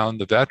are around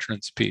the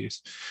veterans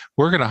piece.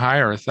 We're going to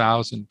hire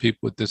 1,000 people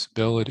with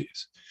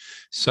disabilities.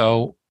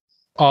 So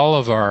all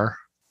of our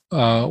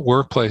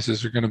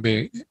workplaces are going to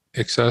be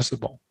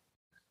accessible.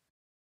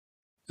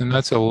 And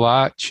that's a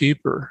lot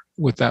cheaper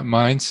with that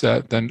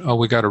mindset than,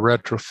 we got to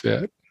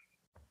retrofit.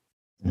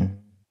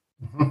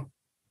 Mm-hmm.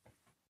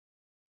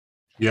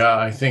 Yeah,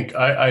 I think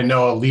I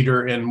know a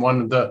leader in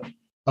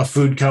a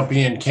food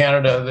company in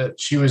Canada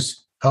that she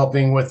was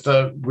helping with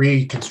the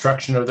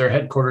reconstruction of their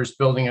headquarters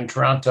building in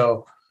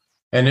Toronto.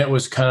 And it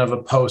was kind of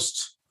a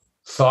post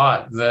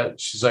thought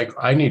that she's like,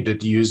 I need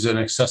to use an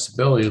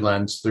accessibility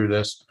lens through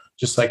this,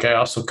 just like I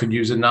also could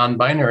use a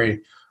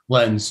non-binary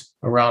lens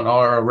around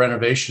all our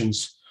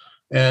renovations.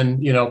 And,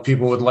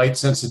 people with light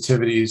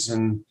sensitivities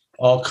and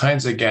all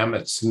kinds of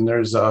gamuts. And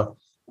there's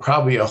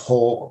probably a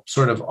whole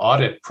sort of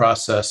audit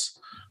process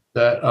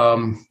that,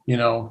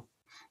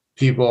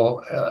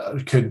 people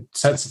could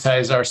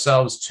sensitize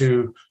ourselves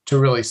to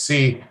really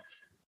see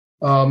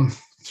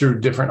through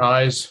different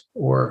eyes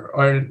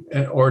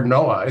or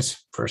no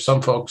eyes for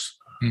some folks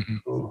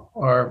who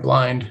are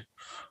blind.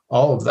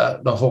 All of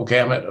that, the whole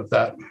gamut of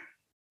that.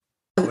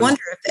 I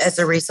wonder if, as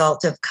a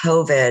result of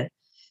COVID,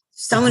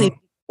 so many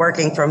people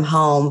working from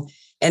home,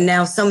 and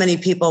now so many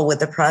people with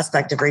the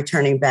prospect of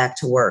returning back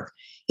to work,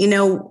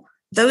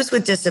 those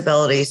with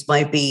disabilities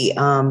might be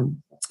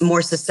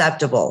more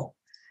susceptible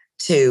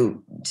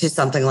to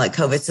something like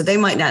COVID. So they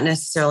might not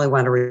necessarily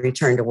want to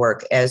return to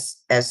work as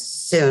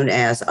soon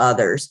as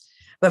others.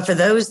 But for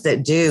those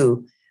that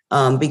do,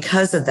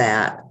 because of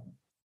that,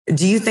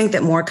 do you think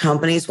that more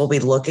companies will be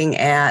looking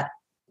at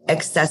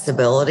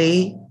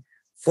accessibility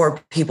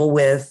for people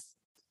with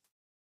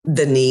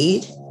the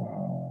need,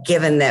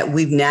 given that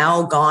we've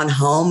now gone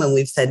home and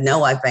we've said,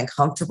 no, I've been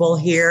comfortable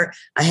here.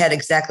 I had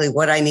exactly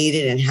what I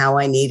needed and how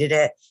I needed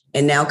it.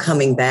 And now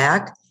coming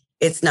back,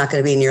 it's not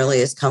going to be nearly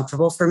as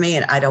comfortable for me.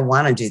 And I don't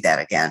want to do that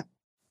again.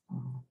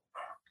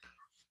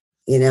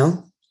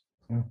 Yeah,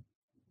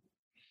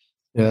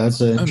 that's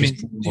an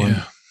interesting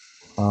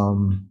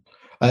one.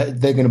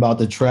 Thinking about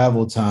the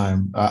travel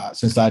time,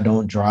 since I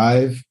don't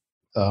drive,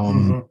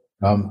 I'm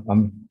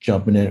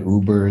jumping in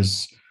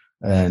Ubers,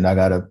 and I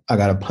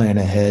gotta plan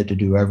ahead to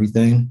do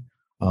everything.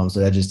 So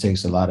that just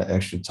takes a lot of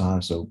extra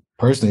time. So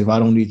personally, if I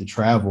don't need to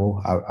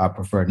travel, I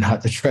prefer not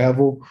to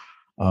travel.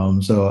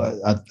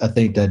 So I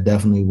think that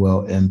definitely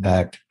will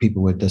impact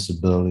people with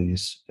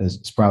disabilities.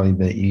 It's probably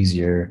been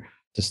easier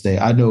to stay.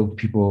 I know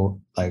people,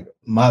 like,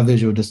 my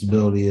visual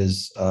disability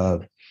is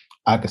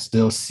I can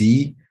still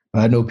see,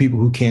 but I know people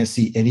who can't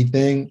see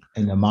anything,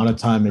 and the amount of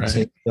time it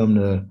takes them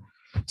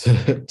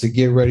to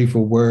get ready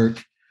for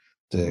work,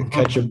 to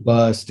catch a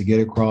bus, to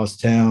get across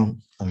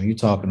town. I mean, you're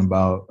talking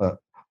about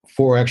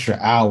 4 extra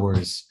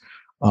hours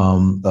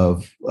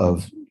of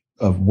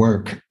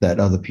work that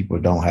other people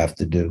don't have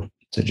to do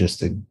to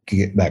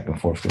get back and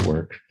forth to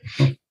work.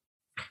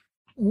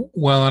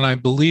 Well, and I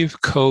believe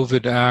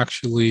COVID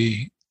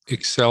actually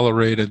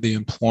accelerated the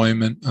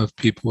employment of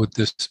people with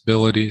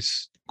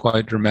disabilities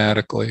quite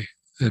dramatically.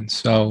 And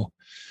so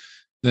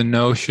the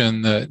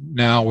notion that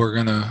now we're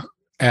going to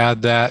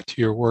add that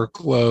to your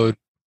workload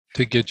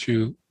to get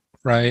you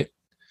right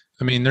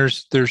I mean,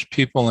 there's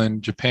people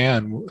in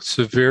Japan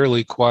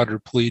severely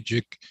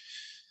quadriplegic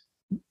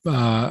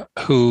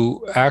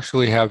who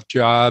actually have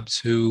jobs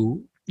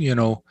who,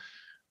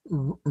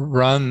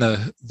 run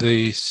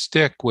the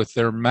stick with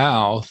their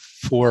mouth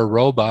for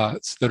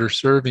robots that are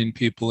serving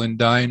people in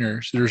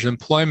diners. There's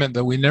employment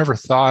that we never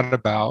thought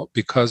about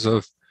because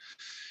of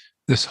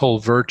this whole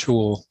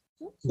virtual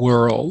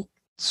world.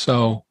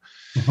 So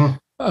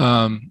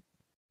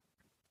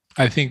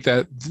I think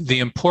that the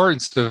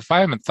importance of, if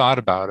I haven't thought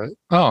about it,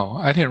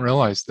 I didn't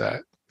realize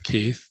that,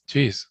 Keith.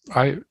 Geez,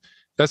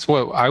 that's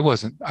what I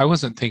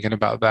wasn't thinking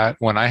about that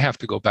when I have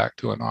to go back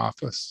to an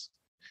office,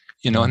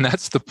 and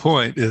that's the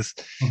point is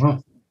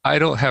I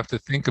don't have to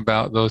think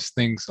about those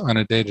things on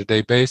a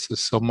day-to-day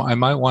basis. So I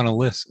might want to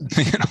listen,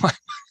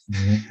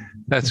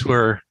 that's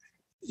where,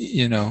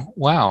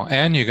 wow.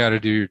 And you got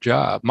to do your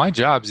job. My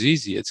job's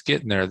easy. It's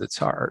getting there that's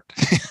hard.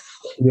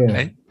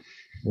 Right?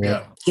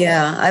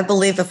 Yeah. I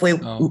believe if we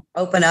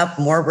open up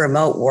more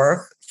remote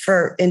work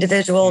for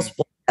individuals,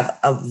 we'll have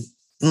a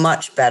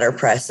much better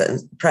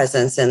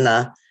presence in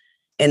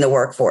the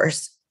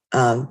workforce.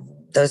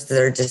 Those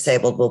that are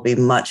disabled will be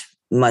much,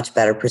 much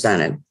better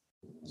presented.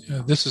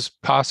 Yeah, this is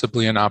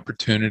possibly an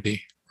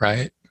opportunity,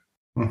 right?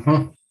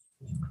 Yeah.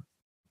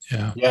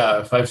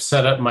 If I've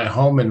set up my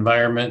home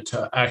environment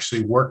to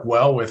actually work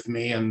well with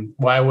me, and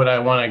why would I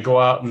want to go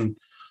out and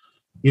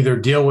either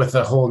deal with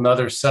a whole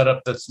nother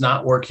setup that's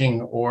not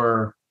working,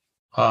 or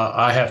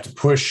I have to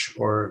push,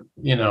 or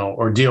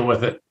deal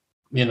with it,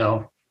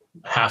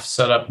 half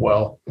set up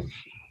well.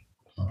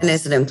 And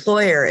as an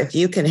employer, if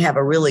you can have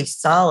a really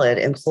solid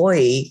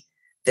employee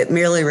that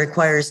merely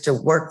requires to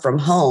work from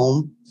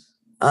home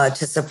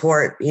to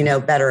support,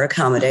 better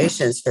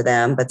accommodations for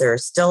them, but they're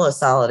still a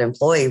solid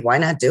employee, why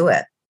not do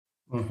it?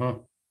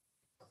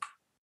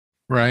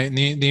 Right. And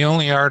the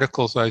only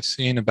articles I've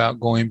seen about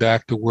going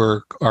back to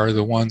work are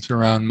the ones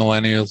around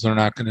millennials are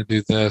not going to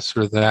do this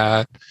or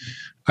that.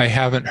 I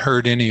haven't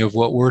heard any of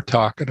what we're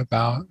talking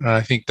about. And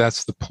I think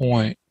that's the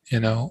point,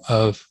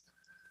 of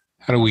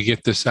how do we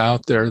get this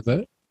out there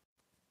that,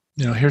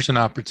 here's an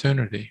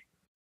opportunity.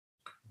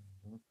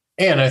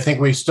 And I think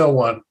we still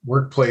want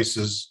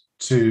workplaces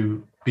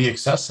to be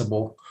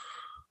accessible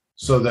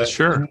so that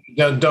you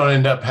don't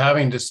end up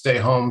having to stay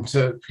home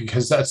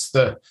because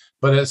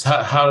but it's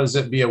how does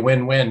it be a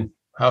win-win?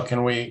 How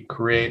can we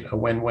create a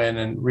win-win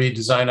and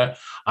redesign it?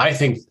 I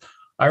think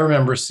I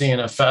remember seeing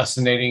a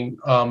fascinating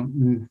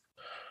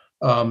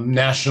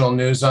national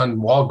news on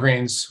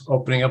Walgreens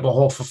opening up a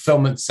whole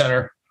fulfillment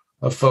center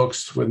of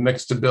folks with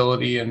mixed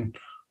ability. And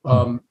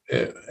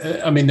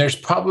there's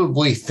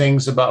probably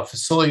things about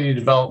facility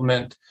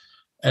development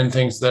and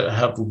things that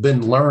have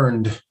been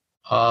learned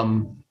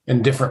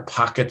in different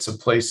pockets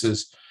of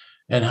places.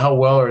 And how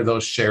well are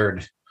those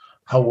shared?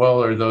 How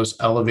well are those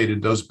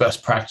elevated, those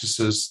best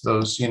practices,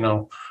 those,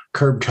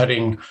 curb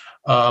cutting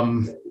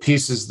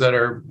pieces that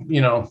are,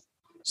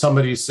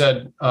 somebody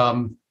said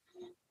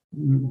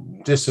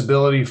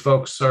disability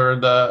folks are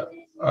the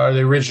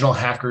original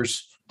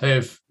hackers.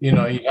 They've, you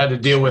had to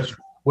deal with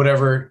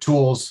whatever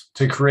tools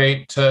to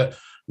create to,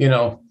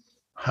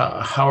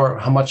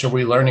 how much are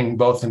we learning,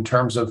 both in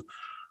terms of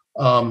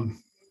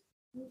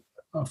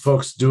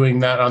folks doing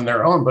that on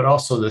their own, but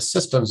also the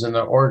systems and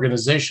the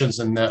organizations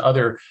and the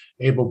other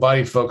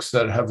able-bodied folks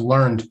that have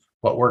learned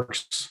what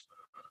works.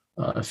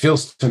 It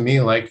feels to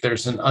me like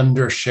there's an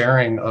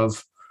undersharing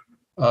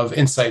of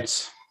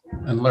insights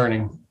and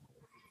learning.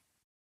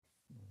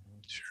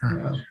 Sure.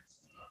 Yeah.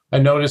 I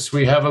noticed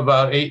we have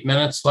about 8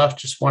 minutes left.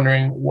 Just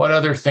wondering, what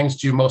other things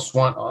do you most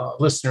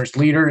want listeners,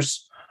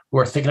 leaders who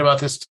are thinking about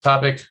this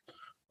topic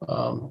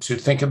to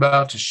think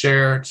about, to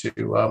share, to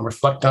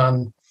reflect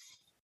on?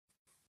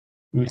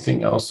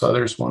 Anything else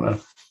others want to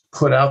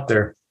put out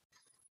there?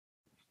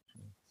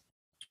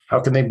 How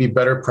can they be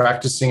better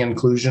practicing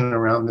inclusion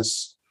around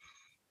this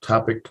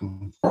topic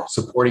and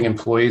supporting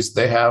employees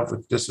they have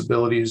with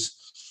disabilities?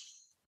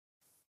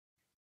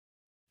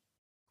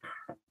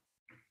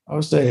 I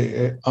would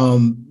say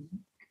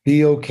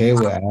be okay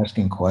with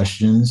asking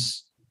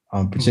questions,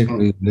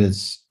 particularly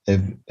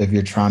if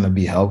you're trying to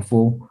be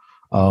helpful.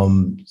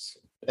 And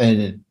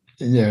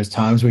there's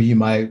times where you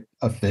might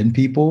offend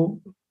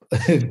people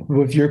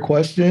with your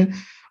question,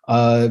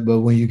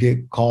 but when you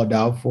get called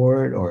out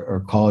for it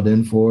or called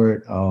in for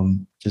it,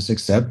 just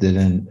accept it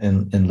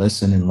and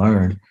listen and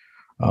learn.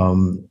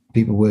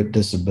 People with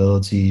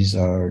disabilities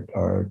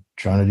are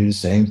trying to do the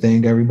same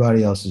thing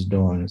everybody else is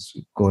doing. It's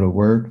go to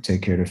work,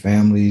 take care of their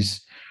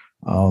families,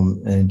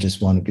 and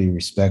just want to be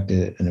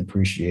respected and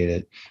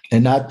appreciated,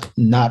 and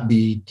not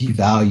be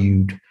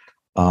devalued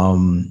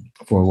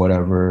for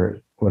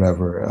whatever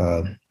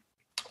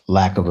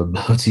lack of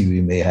ability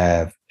we may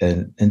have,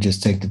 and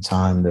just take the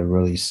time to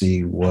really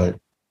see what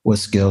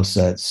skill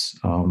sets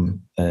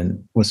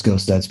and what skill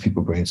sets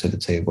people bring to the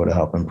table to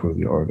help improve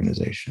your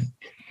organization.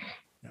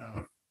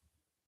 Yeah.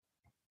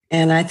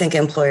 And I think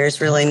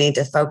employers really need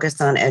to focus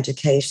on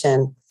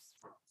education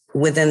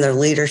within their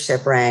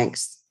leadership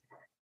ranks,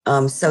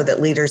 so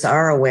that leaders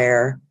are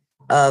aware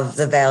of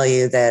the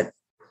value that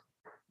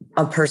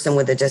a person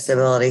with a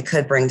disability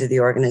could bring to the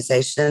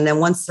organization. And then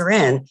once they're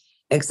in,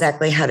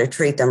 exactly how to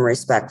treat them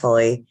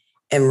respectfully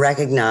and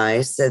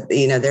recognize that,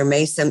 there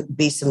may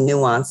be some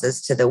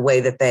nuances to the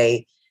way that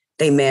they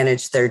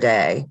manage their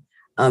day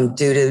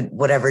due to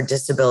whatever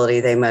disability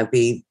they might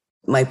be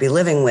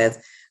living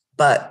with.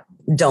 But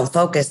don't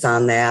focus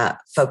on that,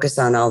 focus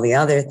on all the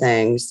other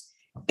things,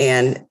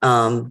 and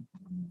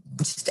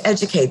just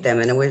educate them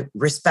in a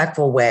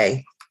respectful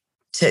way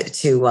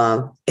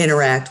to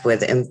interact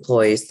with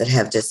employees that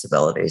have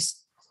disabilities.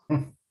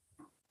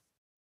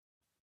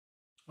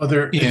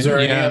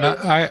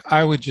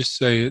 I would just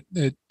say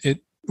it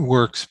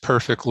works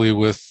perfectly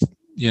with,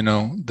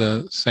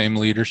 the same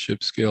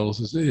leadership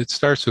skills. It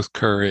starts with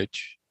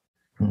courage,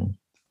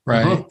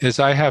 right? Is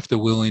I have to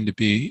willing to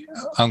be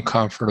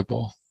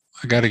uncomfortable.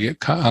 I got to get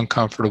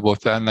uncomfortable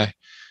with that. And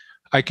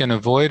I can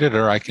avoid it,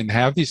 or I can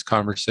have these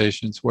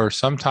conversations where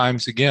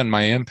sometimes, again,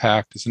 my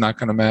impact is not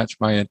going to match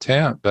my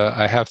intent, but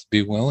I have to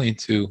be willing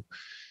to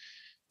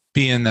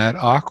be in that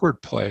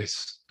awkward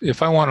place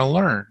if I want to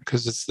learn,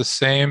 because it's the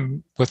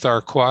same with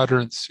our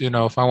quadrants.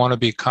 If I want to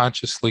be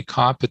consciously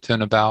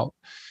competent about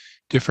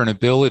different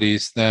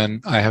abilities, then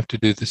I have to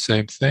do the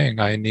same thing.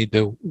 I need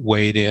to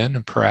wade in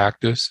and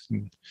practice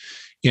and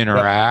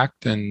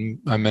interact, and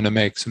I'm going to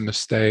make some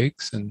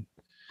mistakes and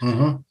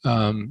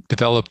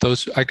develop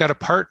those. I got to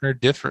partner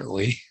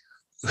differently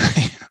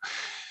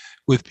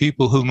with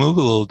people who move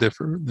a little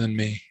different than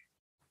me.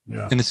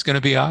 Yeah. And it's going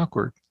to be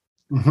awkward.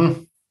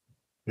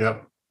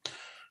 Yep.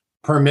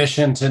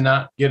 Permission to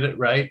not get it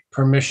right.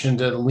 Permission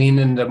to lean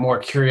into more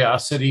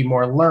curiosity,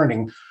 more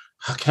learning.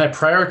 How can I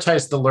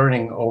prioritize the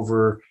learning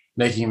over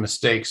making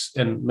mistakes?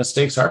 And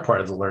mistakes are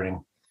part of the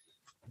learning.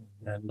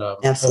 And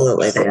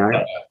absolutely, they are.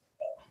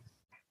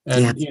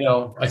 And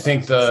I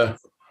think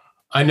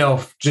I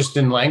know just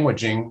in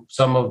languaging,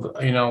 some of,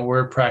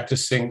 we're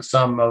practicing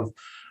some of,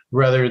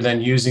 rather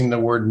than using the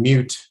word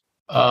mute,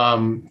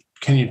 can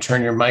you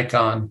turn your mic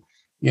on,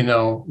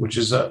 which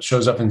is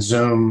shows up in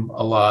Zoom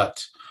a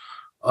lot.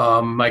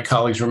 My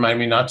colleagues remind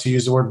me not to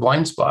use the word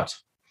blind spot,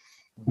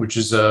 which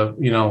is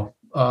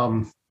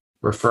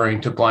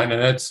referring to blind.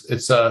 And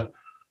it's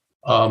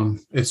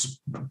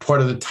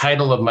part of the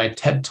title of my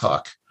TED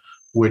Talk,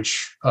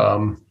 which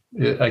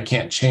I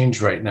can't change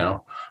right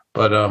now.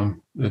 But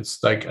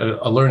it's like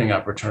a learning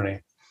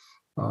opportunity,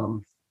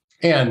 and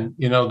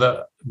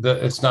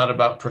it's not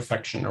about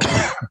perfection,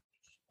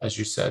 as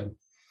you said.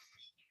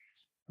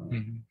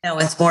 No,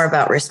 it's more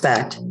about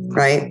respect,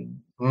 right?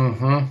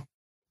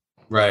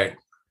 Right.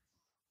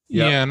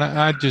 Yep. Yeah, and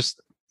I just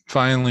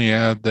finally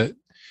add that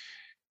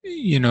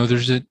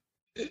there's a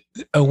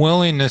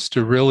willingness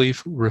to really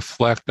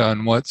reflect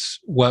on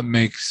what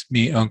makes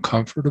me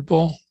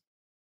uncomfortable.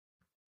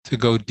 To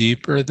go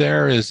deeper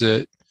there, is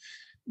it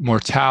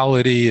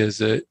mortality? Is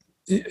it,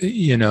 it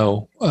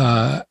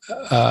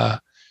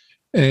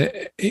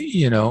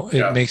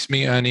makes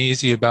me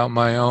uneasy about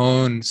my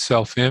own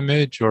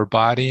self-image or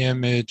body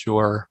image,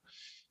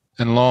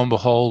 and lo and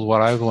behold,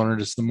 what I've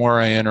learned is the more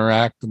I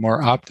interact, the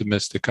more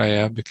optimistic I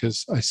am,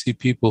 because I see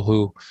people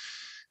who,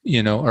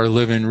 are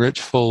living rich,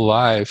 full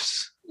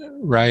lives,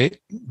 right?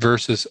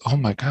 Versus, oh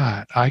my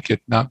God, I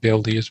could not be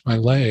able to use my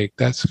leg.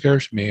 That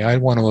scares me. I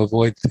want to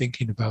avoid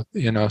thinking about,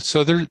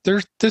 so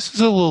this is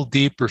a little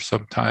deeper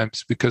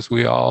sometimes, because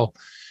we all,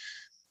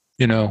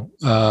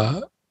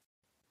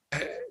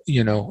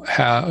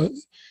 how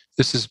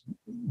this is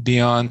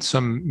beyond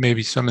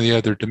maybe some of the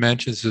other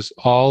dimensions, is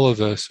all of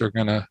us are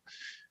going to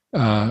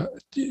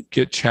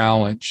get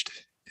challenged,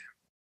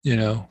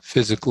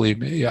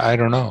 physically. I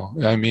don't know.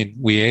 I mean,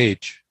 we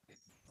age.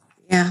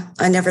 Yeah,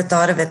 I never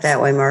thought of it that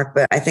way, Mark,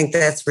 but I think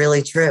that's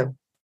really true.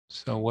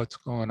 So what's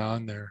going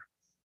on there?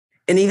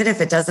 And even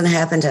if it doesn't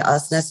happen to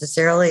us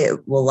necessarily,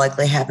 it will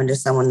likely happen to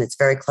someone that's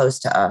very close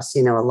to us,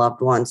 a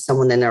loved one,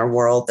 someone in our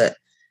world that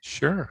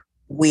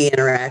we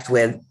interact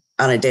with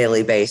on a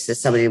daily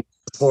basis, somebody we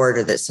support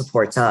or that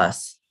supports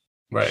us.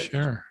 Right.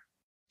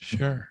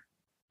 Sure.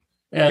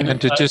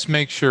 And to just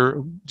make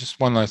sure, just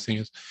one last thing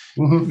is,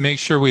 make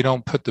sure we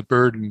don't put the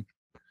burden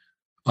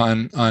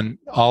on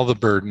all the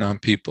burden on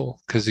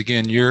people, because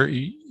again,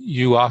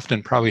 you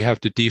often probably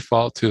have to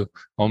default to,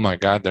 oh my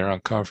God, they're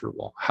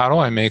uncomfortable. How do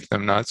I make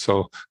them not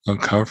so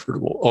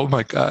uncomfortable? Oh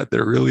my God,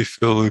 they're really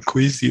feeling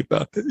queasy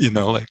about it.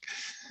 Like,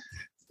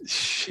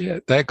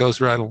 shit, that goes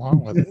right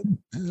along with it.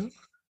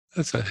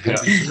 That's a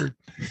heavy burden.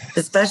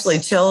 Especially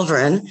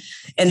children,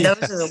 and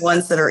those are the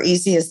ones that are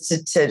easiest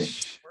to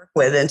work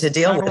with and to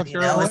deal with.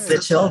 It's the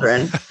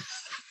children.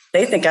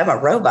 They think I'm a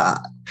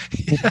robot.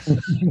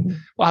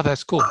 Wow,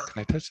 that's cool.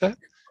 Can I touch that?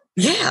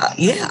 Yeah.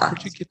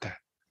 Where'd you get that?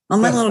 All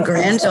my little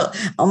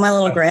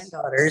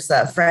granddaughter's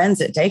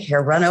friends at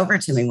daycare run over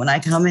to me when I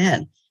come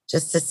in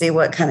just to see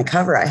what kind of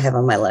cover I have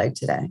on my leg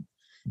today.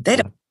 They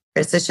don't.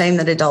 It's a shame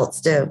that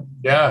adults do.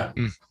 Yeah,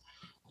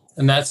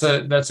 and that's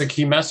a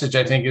key message,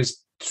 I think, is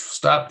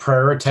stop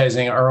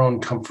prioritizing our own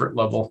comfort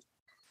level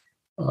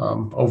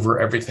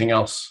over everything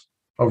else.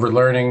 Over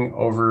learning,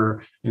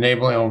 over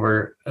enabling,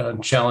 over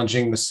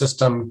challenging the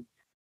system,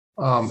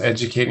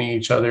 educating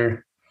each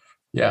other.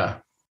 Yeah.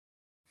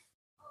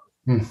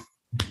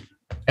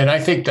 And I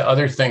think the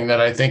other thing that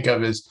I think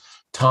of is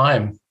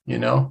time,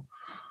 the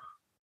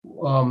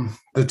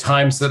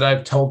times that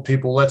I've told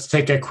people, let's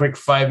take a quick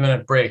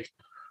 5-minute break.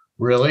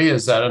 Really?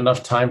 Is that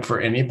enough time for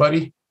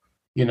anybody?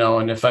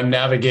 And if I'm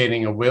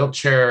navigating in a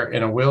wheelchair,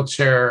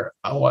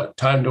 what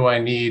time do I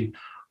need?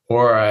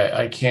 Or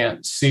I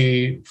can't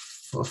see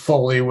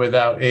fully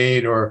without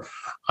aid, or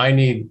I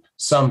need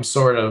some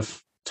sort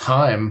of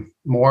time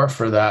more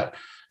for that.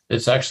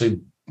 It's actually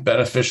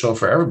beneficial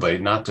for everybody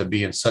not to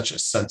be in such a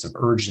sense of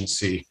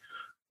urgency,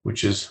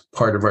 which is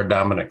part of our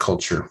dominant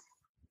culture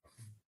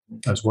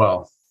as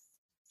well.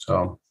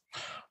 So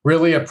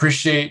really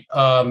appreciate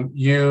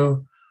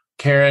you,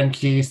 Karen,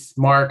 Keith,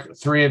 Mark,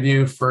 3 of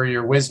you, for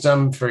your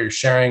wisdom, for your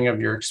sharing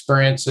of your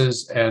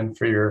experiences, and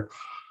for your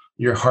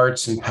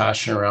hearts and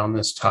passion around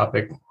this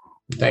topic.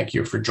 Thank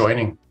you for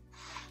joining.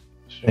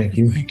 Thank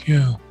you. Thank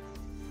you.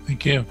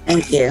 Thank you.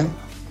 Thank you.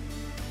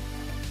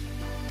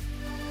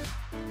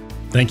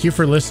 Thank you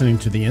for listening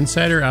to the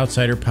Insider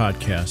Outsider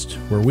podcast,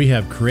 where we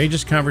have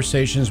courageous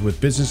conversations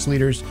with business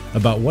leaders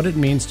about what it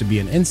means to be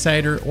an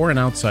insider or an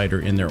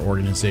outsider in their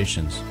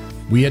organizations.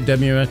 We at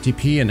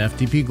WMFDP and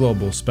FDP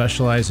Global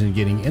specialize in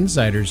getting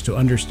insiders to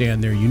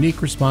understand their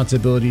unique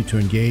responsibility to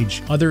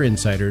engage other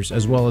insiders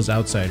as well as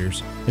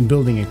outsiders in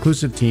building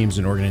inclusive teams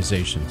and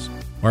organizations.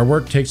 Our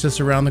work takes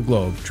us around the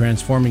globe,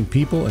 transforming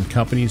people and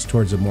companies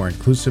towards a more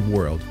inclusive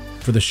world.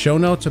 For the show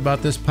notes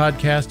about this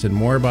podcast and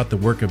more about the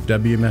work of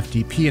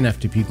WMFDP and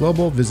FDP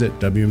Global, visit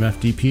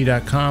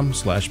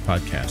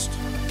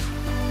wmfdp.com/podcast.